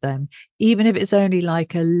enough of them, even if it's only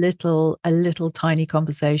like a little tiny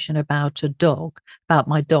conversation about about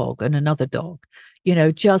my dog and another dog,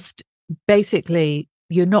 just basically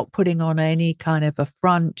you're not putting on any kind of a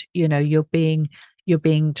front, you're being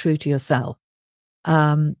true to yourself.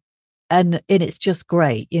 And it's just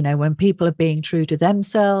great, when people are being true to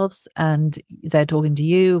themselves and they're talking to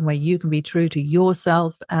you, and where you can be true to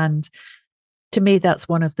yourself. And to me, that's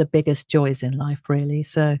one of the biggest joys in life, really.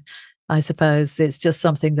 So I suppose it's just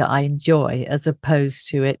something that I enjoy, as opposed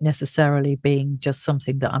to it necessarily being just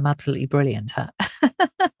something that I'm absolutely brilliant at.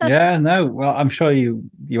 Yeah, no, well, I'm sure you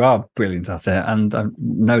are brilliant at it, and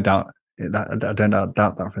no doubt that I don't doubt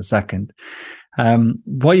that for a second.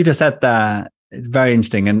 What you just said there, it's very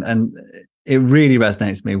interesting, and it really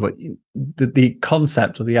resonates with me. What the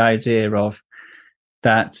concept or the idea of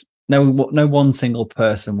that no one single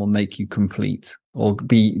person will make you complete or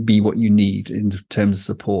be what you need in terms of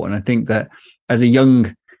support. And I think that as a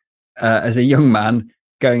young man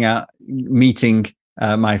going out meeting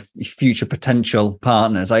my future potential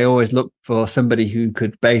partners, I always look for somebody who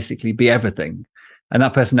could basically be everything. And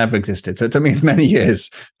that person never existed. So it took me many years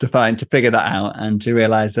to figure that out and to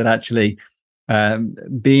realize that actually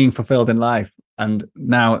being fulfilled in life and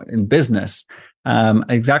now in business,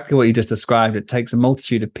 exactly what you just described, it takes a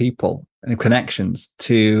multitude of people and connections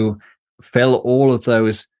to fill all of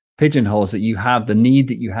those pigeonholes that you have, the need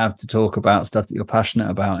that you have to talk about stuff that you're passionate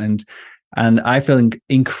about. And I feel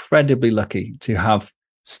incredibly lucky to have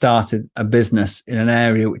started a business in an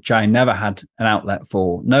area which I never had an outlet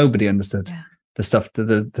for. Nobody understood the stuff to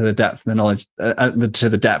the depth, the knowledge, to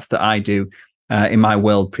the depth that I do in my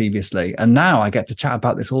world previously. And now I get to chat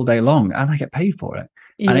about this all day long and I get paid for it.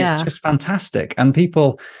 And it's just fantastic. And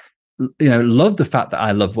people, love the fact that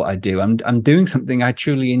I love what I do. I'm doing something I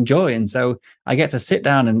truly enjoy. And so I get to sit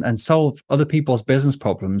down and solve other people's business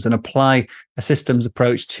problems and apply a systems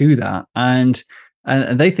approach to that. And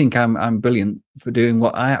they think I'm brilliant for doing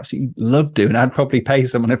what I absolutely love doing. I'd probably pay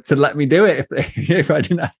someone to let me do it if I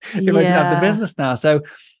didn't have the business now. So,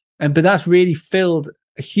 but that's really filled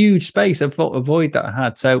a huge space, a void that I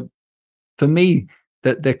had. So for me,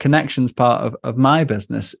 the connections part of my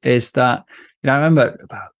business is that, I remember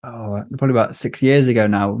probably about 6 years ago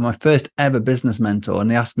now, my first ever business mentor, and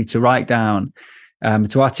they asked me to write down,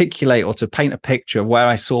 to articulate or to paint a picture of where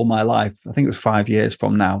I saw my life. I think it was 5 years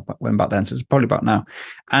from now, but when back then, so it's probably about now.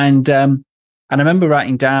 And I remember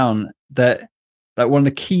writing down that one of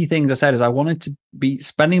the key things I said is I wanted to be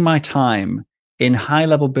spending my time in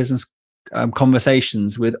high-level business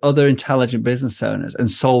conversations with other intelligent business owners and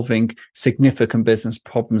solving significant business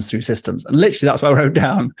problems through systems. And literally that's what I wrote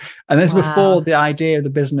down. And this was before the idea of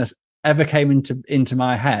the business ever came into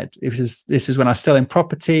my head. This is when I was still in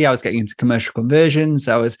property. I was getting into commercial conversions.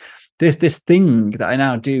 I was this thing that I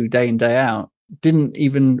now do day in, day out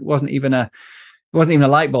wasn't even a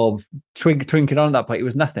light bulb twinkling on at that point. It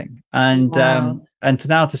was nothing. And and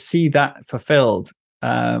to see that fulfilled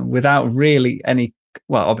without really any,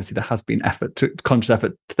 well, obviously there has been conscious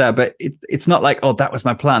effort there, but it's not like, oh, that was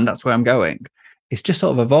my plan, that's where I'm going. It's just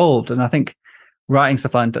sort of evolved. And I think writing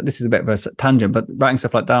stuff like, this is a bit of a tangent, but writing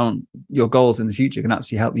stuff like down your goals in the future can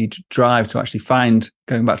actually help you to drive to actually find,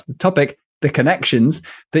 going back to the topic, the connections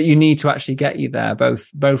that you need to actually get you there,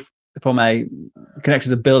 both from a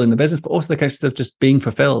connections of building the business, but also the connections of just being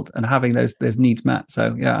fulfilled and having those needs met.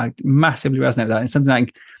 So yeah, I massively resonate with that. It's something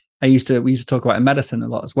like we used to talk about in medicine a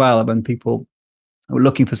lot as well, when people were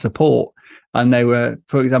looking for support. And they were,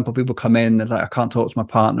 for example, people come in, they're like, I can't talk to my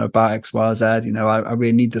partner about X, Y, Z, you know, I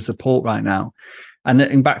really need the support right now.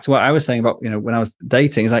 And back to what I was saying about, you know, when I was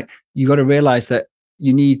dating, it's like, you got to realize that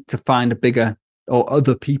you need to find a bigger or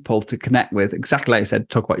other people to connect with. Exactly like I said,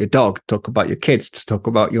 talk about your dog, talk about your kids, to talk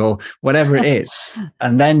about your whatever it is.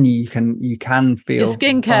 And then you can feel your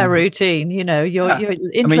skincare routine, you know, your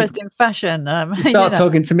interest in fashion. You start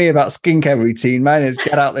talking to me about skincare routine. Mine is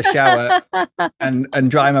get out the shower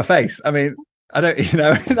and dry my face. I mean, I don't, you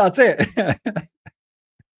know, that's it.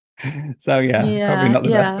 So yeah, probably not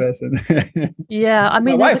the best person. Yeah, I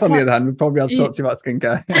mean, my wife on the other hand would probably have to talk to you about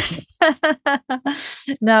skincare.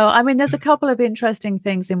 No, I mean, there's a couple of interesting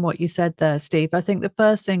things in what you said there, Steve. I think the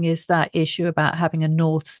first thing is that issue about having a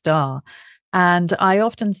North Star. And I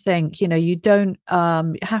often think, you know, you don't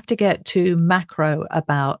have to get too macro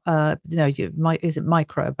about, is it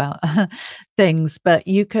micro about things, but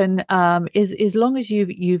you can, as long as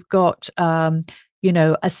you've got, you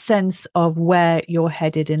know, a sense of where you're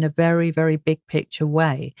headed in a very, very big picture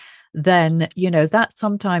way, then, you know, that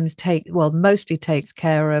sometimes mostly takes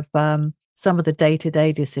care of some of the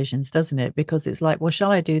day-to-day decisions, doesn't it? Because it's like, well,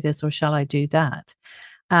 shall I do this or shall I do that?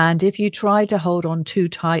 And if you try to hold on too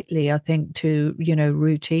tightly, I think, to, you know,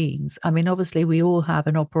 routines, I mean, obviously we all have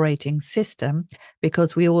an operating system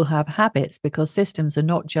because we all have habits, because systems are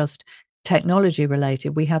not just technology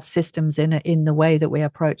related. We have systems in the way that we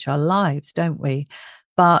approach our lives, don't we?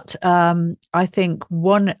 But I think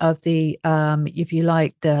one of the, if you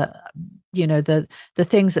like, the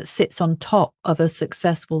things that sits on top of a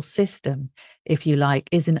successful system, if you like,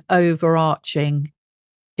 is an overarching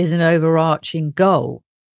goal.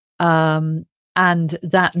 And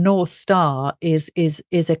that North Star is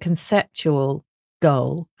a conceptual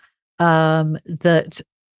goal that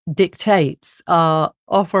dictates our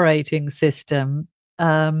operating system.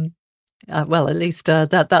 Well, at least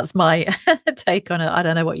that's my take on it. I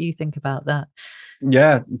don't know what you think about that.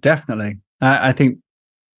 Yeah, definitely. I think,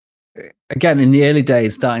 again, in the early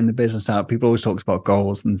days, starting the business out, people always talk about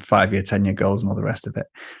goals and 5-year, 10-year goals and all the rest of it.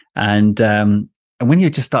 And when you're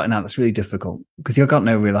just starting out, that's really difficult because you've got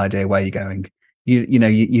no real idea where you're going.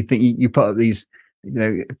 You think you put up these, you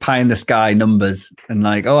know, pie in the sky numbers and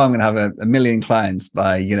like, oh, I'm going to have a million clients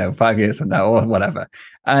by, you know, 5 years from now or whatever.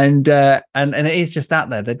 And it is just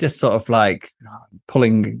that there. They're just sort of like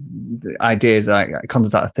pulling ideas like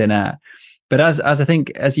content out of thin air. But as I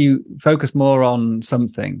think, as you focus more on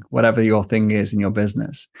something, whatever your thing is in your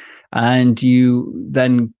business, and you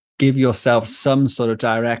then give yourself some sort of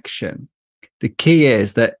direction, the key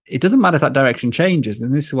is that it doesn't matter if that direction changes.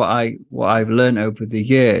 And this is what I've learned over the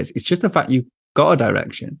years. It's just the fact you've got a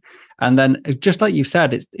direction. And then just like you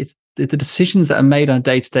said, it's the decisions that are made on a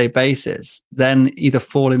day-to-day basis then either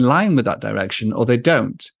fall in line with that direction or they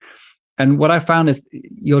don't. And what I found is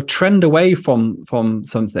you'll trend away from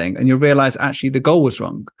something and you'll realize actually the goal was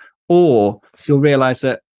wrong, or you'll realize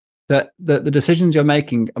that the decisions you're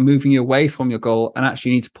making are moving you away from your goal and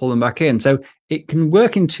actually you need to pull them back in. So it can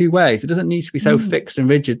work in two ways. It doesn't need to be so fixed and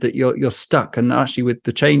rigid that you're stuck. And actually with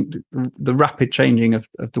the rapid changing of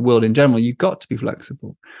the world in general, you've got to be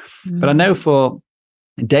flexible. But I know for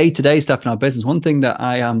day-to-day stuff in our business, one thing that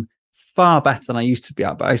I am far better than I used to be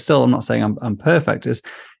at, but I'm not saying I'm perfect,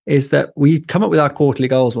 is that we come up with our quarterly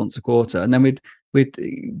goals once a quarter, and then we'd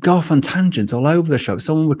go off on tangents all over the show.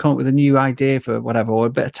 Someone would come up with a new idea for whatever, or a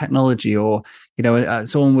bit of technology, or, you know,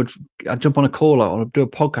 someone would jump on a call or do a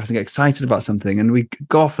podcast and get excited about something, and we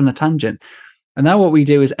go off on a tangent. And now what we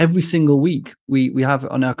do is every single week we have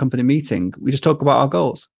on our company meeting, we just talk about our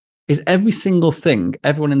goals. Is every single thing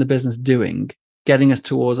everyone in the business doing getting us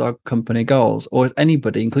towards our company goals, or is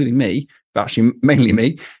anybody, including me, but actually mainly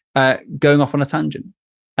me, going off on a tangent?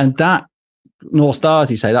 And that North Star, as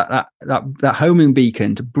you say, that homing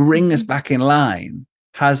beacon to bring us back in line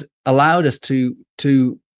has allowed us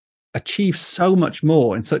to achieve so much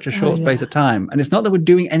more in such a short space of time. And it's not that we're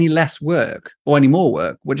doing any less work or any more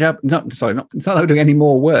work, it's not that we're doing any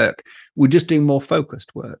more work. We're just doing more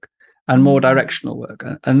focused work. and more directional work.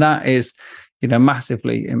 And that is,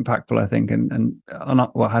 massively impactful, I think, and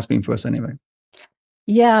what has been for us anyway.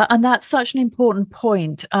 Yeah, and that's such an important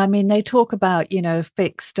point. I mean, they talk about,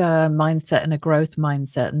 fixed mindset and a growth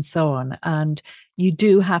mindset and so on. And you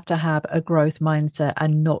do have to have a growth mindset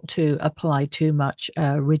and not to apply too much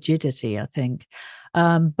rigidity, I think.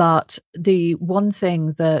 But the one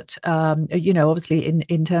thing that, obviously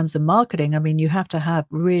in terms of marketing, I mean, you have to have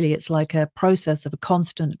really, it's like a process of a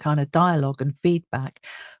constant kind of dialogue and feedback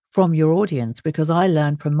from your audience, because I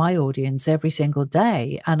learn from my audience every single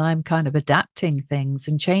day, and I'm kind of adapting things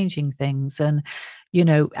and changing things. And,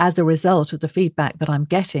 as a result of the feedback that I'm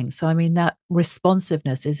getting. So, I mean, that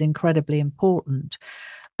responsiveness is incredibly important.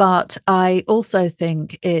 But I also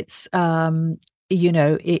think it's,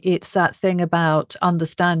 it's that thing about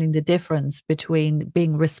understanding the difference between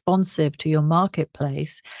being responsive to your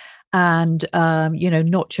marketplace and,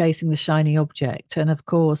 not chasing the shiny object. And of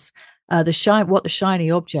course, what the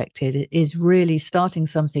shiny object is really starting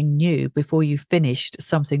something new before you've finished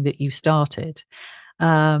something that you started.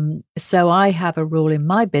 So I have a rule in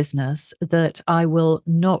my business that I will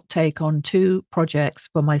not take on 2 projects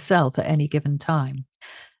for myself at any given time.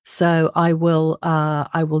 So I will,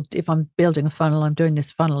 if I'm building a funnel, I'm doing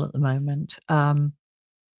this funnel at the moment.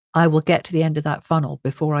 I will get to the end of that funnel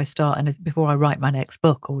before I start and before I write my next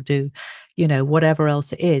book or do, whatever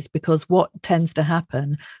else it is. Because what tends to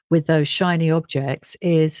happen with those shiny objects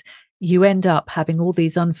is you end up having all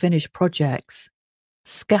these unfinished projects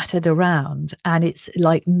scattered around, and it's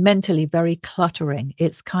like mentally very cluttering.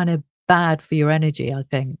 It's kind of bad for your energy, I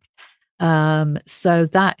think. So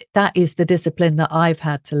that is the discipline that I've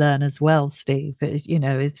had to learn as well, Steve.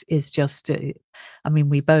 It's just, I mean,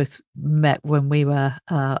 we both met when we were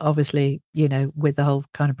obviously, with the whole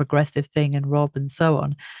kind of progressive thing and Rob and so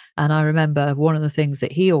on. And I remember one of the things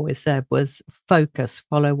that he always said was focus,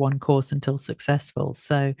 follow one course until successful.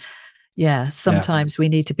 So yeah, sometimes we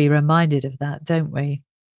need to be reminded of that, don't we?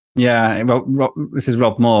 Yeah, this is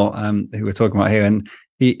Rob Moore, who we're talking about here, and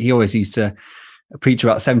he always used to preach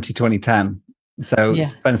about 70-20-10. So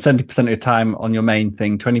spend 70% of your time on your main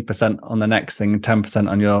thing, 20% on the next thing,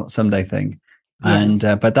 10% on your someday thing. Yes.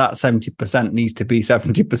 And but that 70% needs to be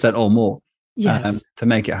 70% or more to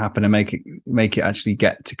make it happen and make it actually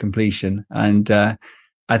get to completion. And I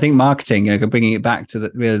think marketing, bringing it back to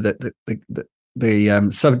the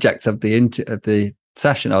subject of the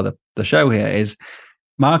session or the show here, is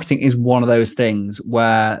marketing is one of those things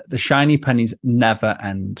where the shiny pennies never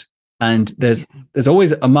end. And there's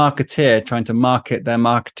always a marketeer trying to market their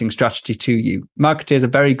marketing strategy to you. Marketeers are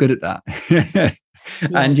very good at that. Yes.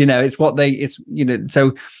 And,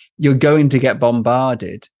 so you're going to get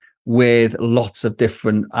bombarded with lots of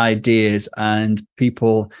different ideas and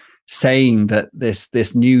people saying that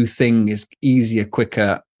this new thing is easier,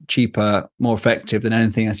 quicker, cheaper, more effective than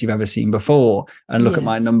anything else you've ever seen before. And look at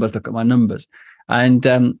my numbers,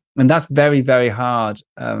 And that's very, very hard,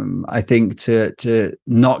 I think, to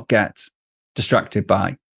not get distracted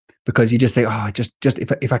by, because you just think,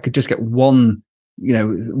 if I could just get one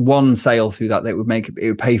sale through that it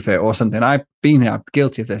would pay for it or something. I'm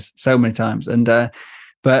guilty of this so many times. And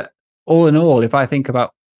but all in all, if I think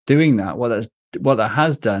about doing that, what that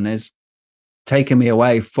has done is taken me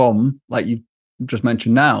away from, like you just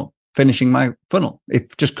mentioned now, finishing my funnel.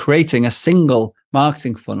 If just creating a single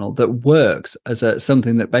marketing funnel that works as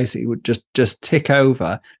something that basically would just tick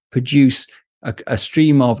over, produce a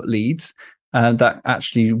stream of leads that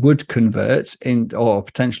actually would convert in or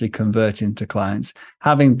potentially convert into clients.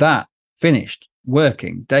 Having that finished,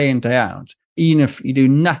 working day in, day out, even if you do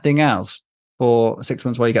nothing else for 6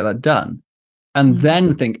 months while you get that done, and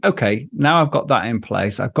then think, okay, now I've got that in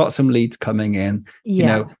place. I've got some leads coming in.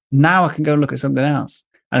 Now I can go and look at something else.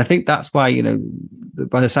 And I think that's why,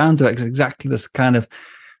 by the sounds of it, it's exactly this kind of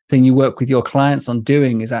thing you work with your clients on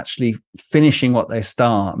doing, is actually finishing what they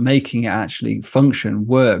start, making it actually function,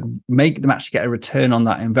 work, make them actually get a return on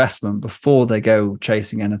that investment before they go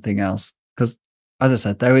chasing anything else. Because, as I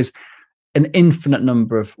said, there is an infinite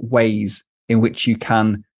number of ways in which you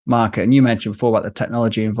can market. And you mentioned before about the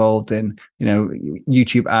technology involved in,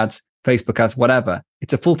 YouTube ads, Facebook ads, whatever.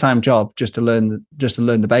 It's a full-time job just to learn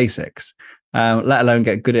the basics. Let alone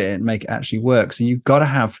get good at it and make it actually work. So you've got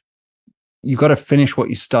to finish what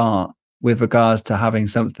you start with regards to having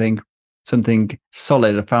something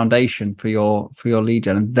solid, a foundation for your lead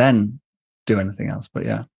gen, and then do anything else. But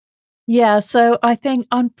yeah. So I think,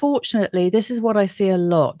 unfortunately, this is what I see a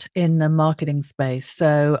lot in the marketing space.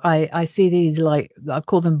 So I see these, like, I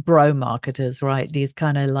call them bro marketers, right? These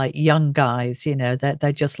kind of like young guys, that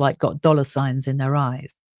they just like got dollar signs in their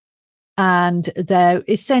eyes. And they're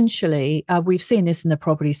essentially, we've seen this in the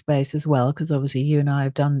property space as well, because obviously you and I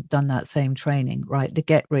have done that same training, right? The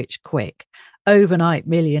get rich quick, overnight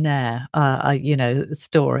millionaire,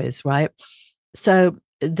 stories, right? So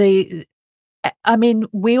we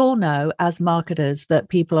all know as marketers that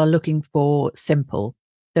people are looking for simple.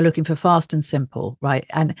 They're looking for fast and simple, right?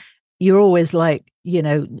 And you're always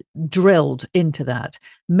drilled into that.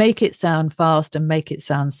 Make it sound fast and make it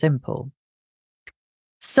sound simple.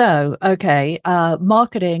 So, okay,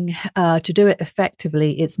 marketing, to do it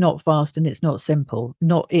effectively, it's not fast and it's not simple.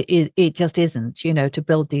 It just isn't, to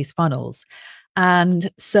build these funnels.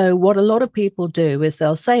 And so what a lot of people do is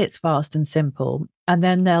they'll say it's fast and simple, and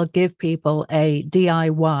then they'll give people a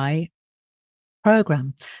DIY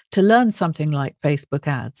program to learn something like Facebook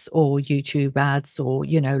ads or YouTube ads or,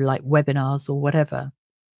 like webinars or whatever.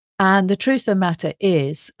 And the truth of the matter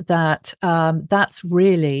is that that's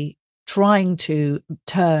really trying to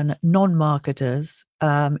turn non-marketers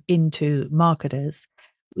into marketers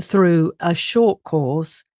through a short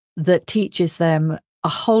course that teaches them a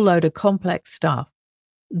whole load of complex stuff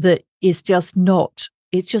that is just not,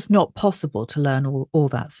 it's just not possible to learn all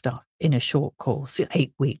that stuff in a short course,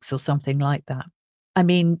 8 weeks or something like that. I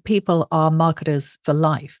mean, people are marketers for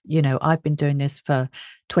life. I've been doing this for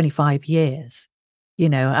 25 years,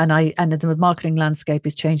 and the marketing landscape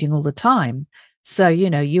is changing all the time. So,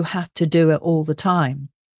 you have to do it all the time.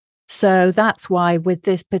 So that's why with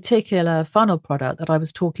this particular funnel product that I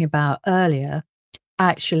was talking about earlier,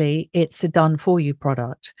 actually, it's a done for you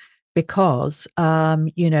product because,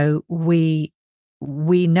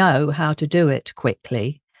 we know how to do it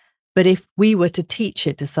quickly. But if we were to teach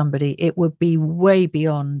it to somebody, it would be way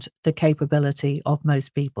beyond the capability of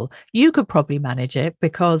most people. You could probably manage it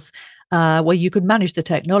because, you could manage the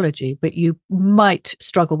technology, but you might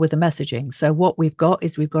struggle with the messaging. So what we've got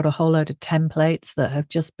a whole load of templates that have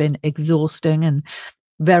just been exhausting and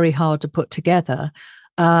very hard to put together.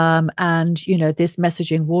 This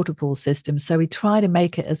messaging waterfall system. So we try to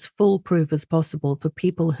make it as foolproof as possible for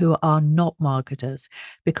people who are not marketers,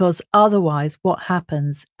 because otherwise what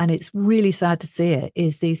happens, and it's really sad to see it,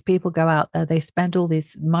 is these people go out there, they spend all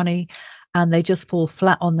this money and they just fall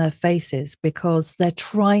flat on their faces because they're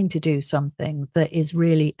trying to do something that is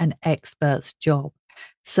really an expert's job.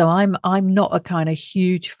 So I'm not a kind of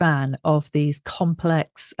huge fan of these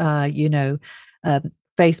complex,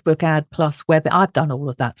 Facebook ad plus web. I've done all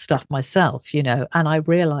of that stuff myself, and I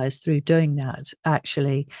realized through doing that,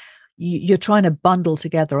 actually, you're trying to bundle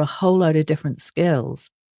together a whole load of different skills.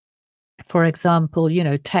 For example,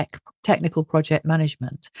 technical project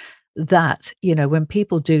management, that, when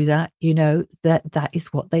people do that, that is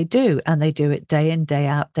what they do. And they do it day in, day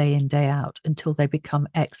out until they become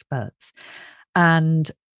experts.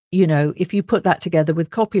 And if you put that together with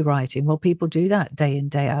copywriting, well, people do that day in,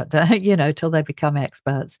 day out, till they become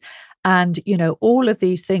experts. And, all of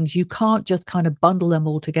these things, you can't just kind of bundle them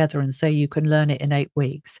all together and say you can learn it in 8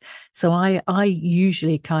 weeks. So I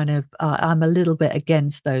usually kind of, I'm a little bit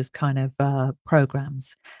against those kind of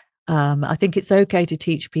programs. I think it's okay to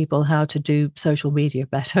teach people how to do social media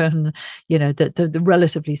better and, the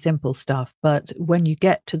relatively simple stuff. But when you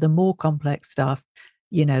get to the more complex stuff,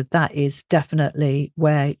 that is definitely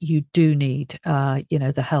where you do need,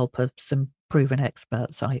 the help of some proven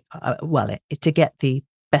experts. To get the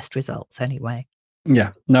best results anyway.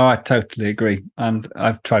 Yeah, no, I totally agree, and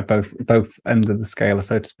I've tried both ends of the scale,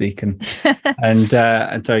 so to speak, and so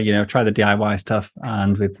try the DIY stuff,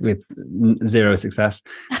 and with zero success,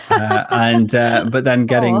 but then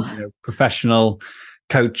getting professional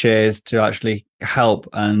coaches to actually help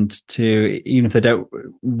and to, even if they don't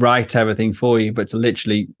write everything for you, but to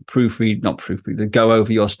literally to go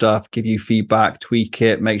over your stuff, give you feedback, tweak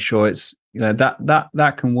it, make sure it's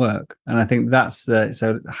that can work. And I think that's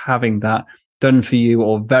so having that done for you,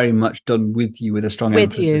 or very much done with you, with a strong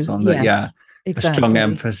emphasis on that. Yes, exactly. A strong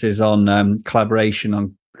emphasis on collaboration,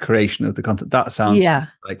 on creation of the content. That sounds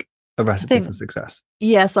like a recipe for success.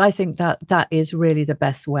 Yes, I think that is really the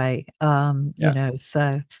best way. I'm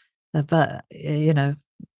sure there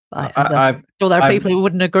are people who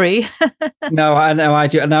wouldn't agree. No, I know I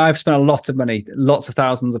do. Now I've spent a lot of money, lots of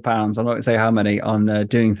thousands of pounds, I'm not going to say how many, on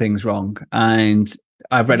doing things wrong. And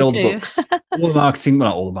I've read all the books, all the marketing, well,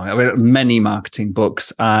 not all the marketing, I read many marketing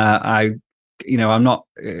books. I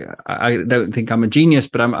don't think I'm a genius,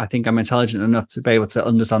 but I think I'm intelligent enough to be able to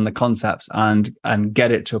understand the concepts and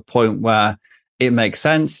get it to a point where it makes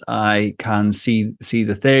sense. I can see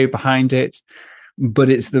the theory behind it, but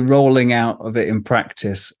it's the rolling out of it in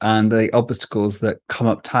practice and the obstacles that come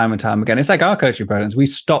up time and time again. It's like our coaching programs. We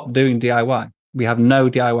stopped doing DIY. We have no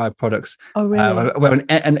DIY products. Oh, really? We have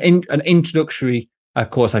an introductory of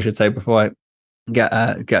course, I should say before I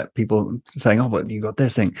get people saying, "Oh, but you got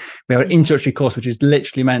this thing." We have an introductory course which is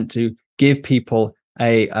literally meant to give people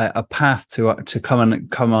a path to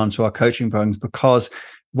come on to our coaching programs, because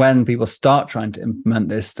when people start trying to implement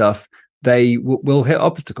this stuff, they will hit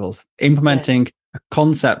obstacles. Implementing a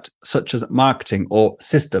concept such as marketing or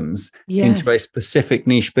systems into a specific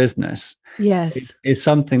niche business is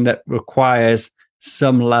something that requires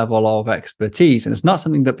some level of expertise, and it's not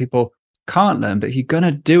something that people can't learn. But if you're going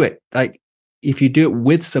to do it, like if you do it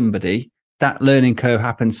with somebody, that learning curve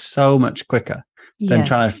happens so much quicker than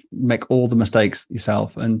trying to make all the mistakes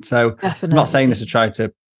yourself. And so I'm not saying this to try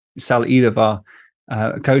to sell either of our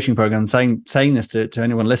coaching programs, saying this to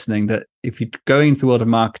anyone listening, that if you're going through the world of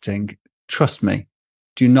marketing, trust me,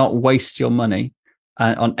 do not waste your money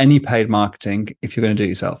on any paid marketing if you're going to do it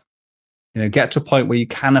yourself. Get to a point where you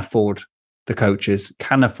can afford the coaches,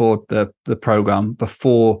 can afford the program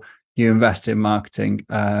before you invest in marketing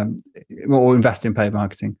or invest in paid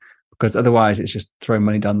marketing, because otherwise it's just throwing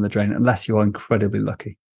money down the drain unless you're incredibly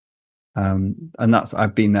lucky. And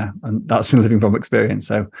I've been there, and that's living from experience.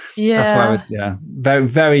 So that's why I was very,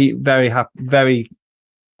 very, very happy, very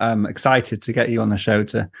excited to get you on the show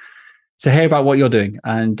to hear about what you're doing.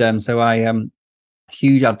 And so I am a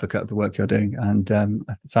huge advocate of the work you're doing, and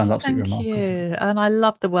it sounds absolutely remarkable. Thank you. And I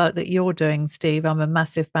love the work that you're doing, Steve. I'm a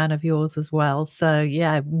massive fan of yours as well. So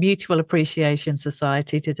Mutual Appreciation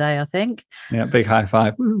Society today, I think. Yeah, big high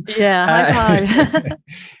five. Yeah, high five.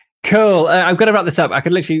 Cool. I've got to wrap this up. I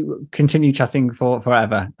could literally continue chatting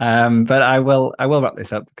forever, but I will wrap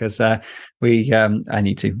this up because I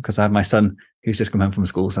need to, because I have my son who's just come home from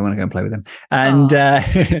school, so I want to go and play with him. And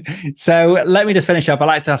so let me just finish up. I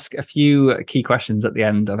like to ask a few key questions at the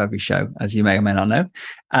end of every show, as you may or may not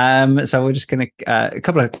know. So we're just going to a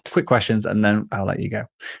couple of quick questions, and then I'll let you go.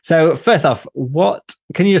 So first off,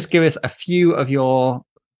 can you just give us a few of your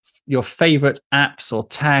favorite apps or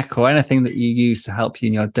tech or anything that you use to help you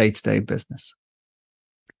in your day-to-day business?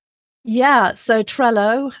 Yeah, so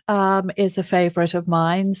Trello is a favorite of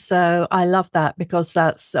mine. So I love that because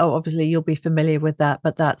obviously you'll be familiar with that,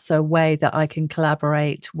 but that's a way that I can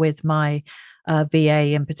collaborate with my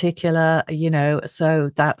VA in particular, so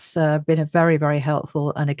that's been a very, very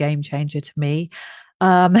helpful and a game changer to me.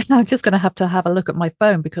 I'm just going to have a look at my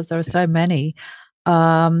phone because there are so many.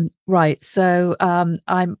 Right. So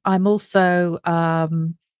I'm also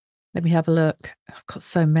let me have a look. I've got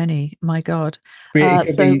so many. My God.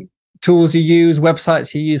 Tools you use,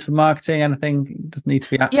 websites you use for marketing, anything doesn't need to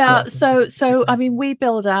be apps. Yeah. So I mean, we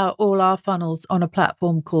build out all our funnels on a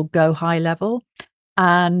platform called Go High Level.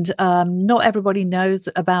 And not everybody knows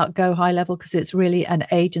about Go High Level because it's really an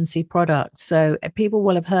agency product. So people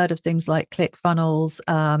will have heard of things like ClickFunnels,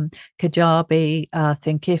 Kajabi,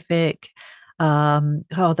 Thinkific.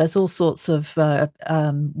 There's all sorts of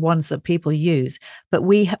ones that people use, but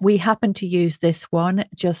we happen to use this one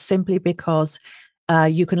just simply because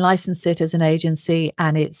you can license it as an agency,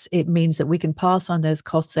 and it means that we can pass on those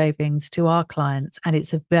cost savings to our clients, and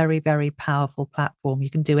it's a very, very powerful platform. You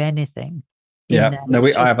can do anything. Yeah,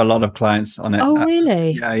 I have a lot of clients on it. Oh,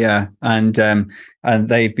 really? Yeah, and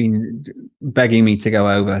they've been begging me to go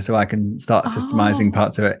over so I can start systemizing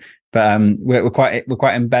parts of it. But we're quite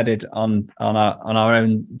embedded on our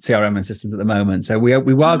own CRM and systems at the moment. So we are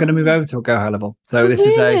going to move over to a Go High Level. So this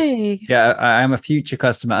is I am a future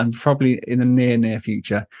customer, and probably in the near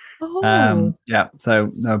future.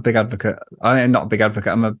 So no, big advocate. I'm not a big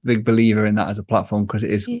advocate. I'm a big believer in that as a platform because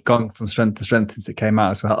it is gone from strength to strength since it came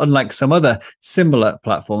out as well. Unlike some other similar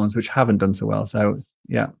platforms which haven't done so well. So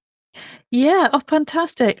yeah. Yeah,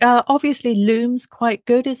 fantastic. Obviously Loom's quite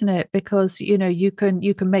good, isn't it? Because you can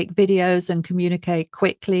make videos and communicate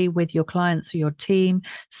quickly with your clients or your team.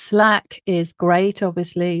 Slack is great,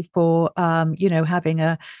 obviously, for having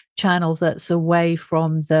a channel that's away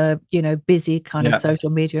from the busy kind of social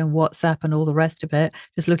media and WhatsApp and all the rest of it.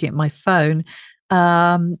 Just looking at my phone.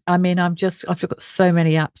 I mean, I've got so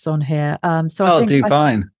many apps on here. So I think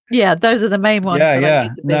fine. Yeah, those are the main ones.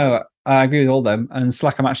 No, I agree with all them. And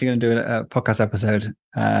Slack, I'm actually going to do a podcast episode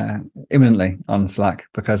imminently on Slack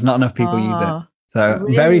because not enough people use it. So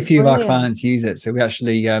really very few of our clients use it. So we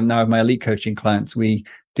actually now with my elite coaching clients, we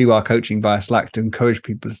do our coaching via Slack to encourage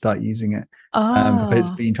people to start using it. Because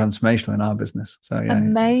it's been transformational in our business. So yeah,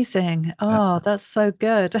 amazing. That's so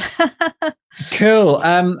good. Cool.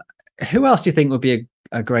 Who else do you think would be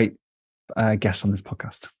a great guest on this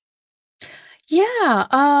podcast?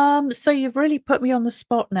 Yeah. So you've really put me on the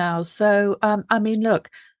spot now. So, I mean, look,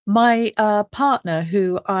 My partner,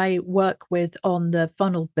 who I work with on the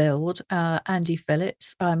funnel build, Andy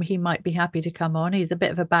Phillips, he might be happy to come on. He's a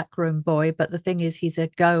bit of a backroom boy, but the thing is, he's a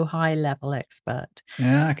Go High Level expert.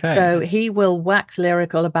 Yeah, okay. So he will wax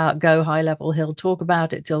lyrical about Go High Level. He'll talk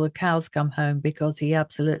about it till the cows come home because he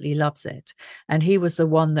absolutely loves it. And he was the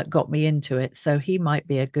one that got me into it. So he might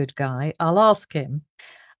be a good guy. I'll ask him.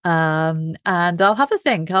 And I'll have a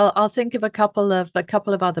think. I'll think of a couple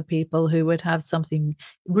of other people who would have something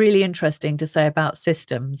really interesting to say about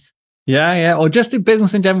systems. Yeah, or just in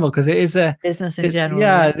business in general, because it is a business in general.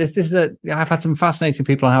 Yeah, this is I've had some fascinating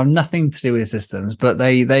people who have nothing to do with systems, but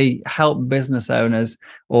they help business owners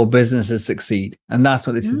or businesses succeed, and that's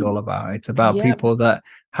what this is all about. It's about people that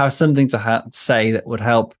have something to say that would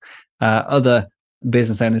help other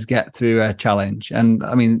business owners get through a challenge. And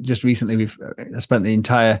I mean, just recently we've spent the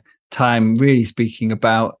entire time really speaking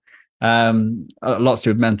about lots to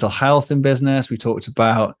do with mental health in business. We talked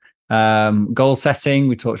about goal setting.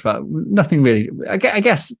 We talked about nothing really. I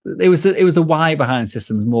guess it was the why behind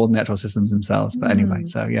systems more than the actual systems themselves. But anyway,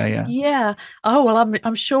 so yeah. Oh well,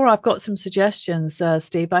 I'm sure I've got some suggestions,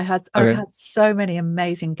 Steve. I've had so many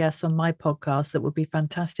amazing guests on my podcast that would be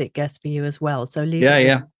fantastic guests for you as well. So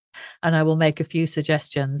leave and I will make a few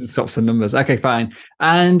suggestions. Stop some numbers. Okay, fine.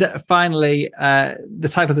 And finally, the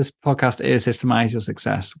title of this podcast is Systemize Your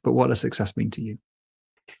Success. But what does success mean to you?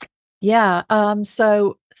 Yeah.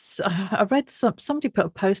 So I read somebody put a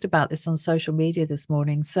post about this on social media this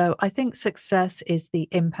morning. So I think success is the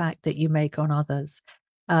impact that you make on others,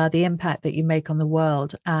 the impact that you make on the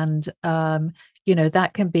world. And,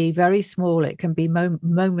 that can be very small. It can be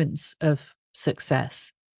moments of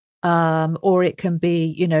success. Or it can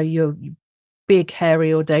be, your big,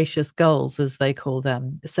 hairy, audacious goals, as they call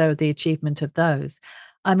them. So the achievement of those.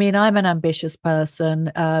 I mean, I'm an ambitious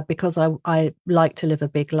person because I like to live a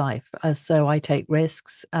big life. So I take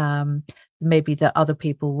risks, maybe that other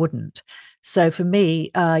people wouldn't. So for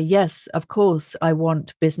me, yes, of course, I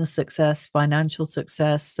want business success, financial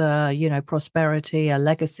success, prosperity, a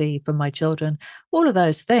legacy for my children, all of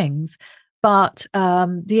those things. But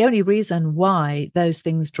the only reason why those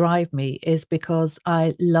things drive me is because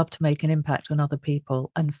I love to make an impact on other people.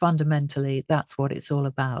 And fundamentally, that's what it's all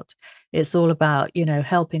about. It's all about,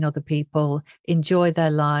 helping other people enjoy their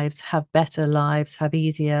lives, have better lives, have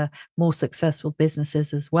easier, more successful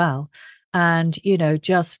businesses as well. And,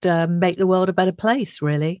 just make the world a better place,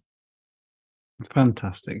 really.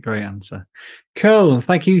 Fantastic. Great answer. Cool.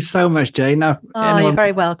 Thank you so much, Jane. Now, you're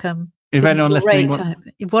very welcome. If anyone listening,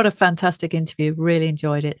 what a fantastic interview. Really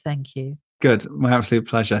enjoyed it. Thank you. Good. My absolute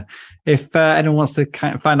pleasure. If anyone wants to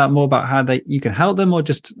find out more about how you can help them or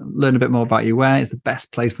just learn a bit more about you, where is the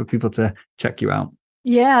best place for people to check you out?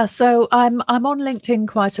 Yeah, so I'm on LinkedIn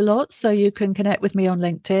quite a lot, so you can connect with me on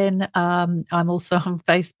LinkedIn. I'm also on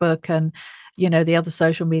Facebook and the other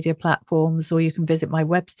social media platforms, or you can visit my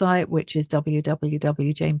website, which is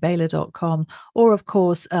www.janebaylor.com, or of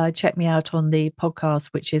course check me out on the podcast,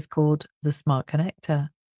 which is called The Smart Connector.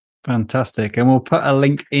 Fantastic. And we'll put a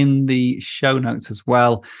link in the show notes as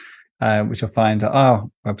well, which you'll find at our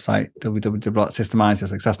website,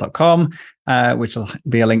 www.systemizeyoursuccess.com, which will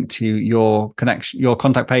be a link to your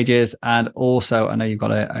contact pages. And also, I know you've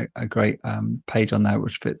got a great page on there,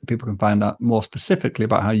 which people can find out more specifically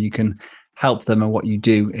about how you can help them and what you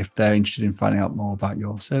do if they're interested in finding out more about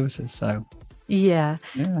your services. So, yeah.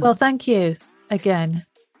 Well, thank you again.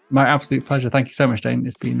 My absolute pleasure. Thank you so much, Jane.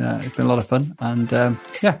 It's been a lot of fun, and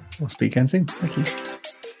we'll speak again soon. Thank you.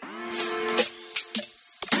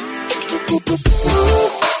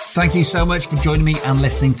 Thank you so much for joining me and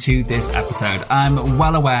listening to this episode. I'm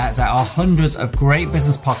well aware there are hundreds of great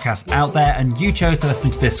business podcasts out there, and you chose to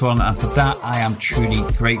listen to this one, and for that, I am truly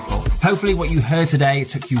grateful. Hopefully what you heard today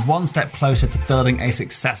took you one step closer to building a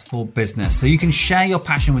successful business, so you can share your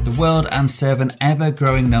passion with the world and serve an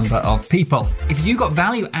ever-growing number of people. If you got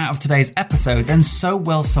value out of today's episode, then so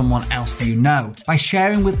will someone else that you know. By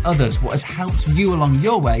sharing with others what has helped you along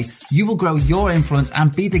your way, you will grow your influence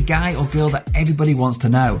and be the guy or girl that everybody wants to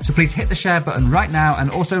know. So please hit the share button right now, and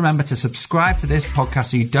also remember to subscribe to this podcast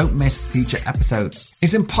so you don't miss future episodes.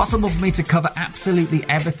 It's impossible for me to cover absolutely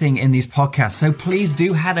everything in these podcasts, so please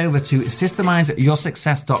do head over to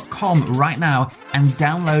systemizeyoursuccess.com right now and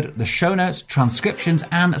download the show notes, transcriptions,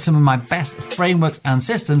 and some of my best frameworks and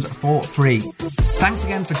systems for free. Thanks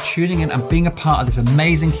again for tuning in and being a part of this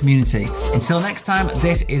amazing community. Until next time,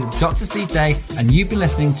 this is Dr. Steve Day, and you've been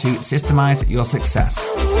listening to Systemize Your Success.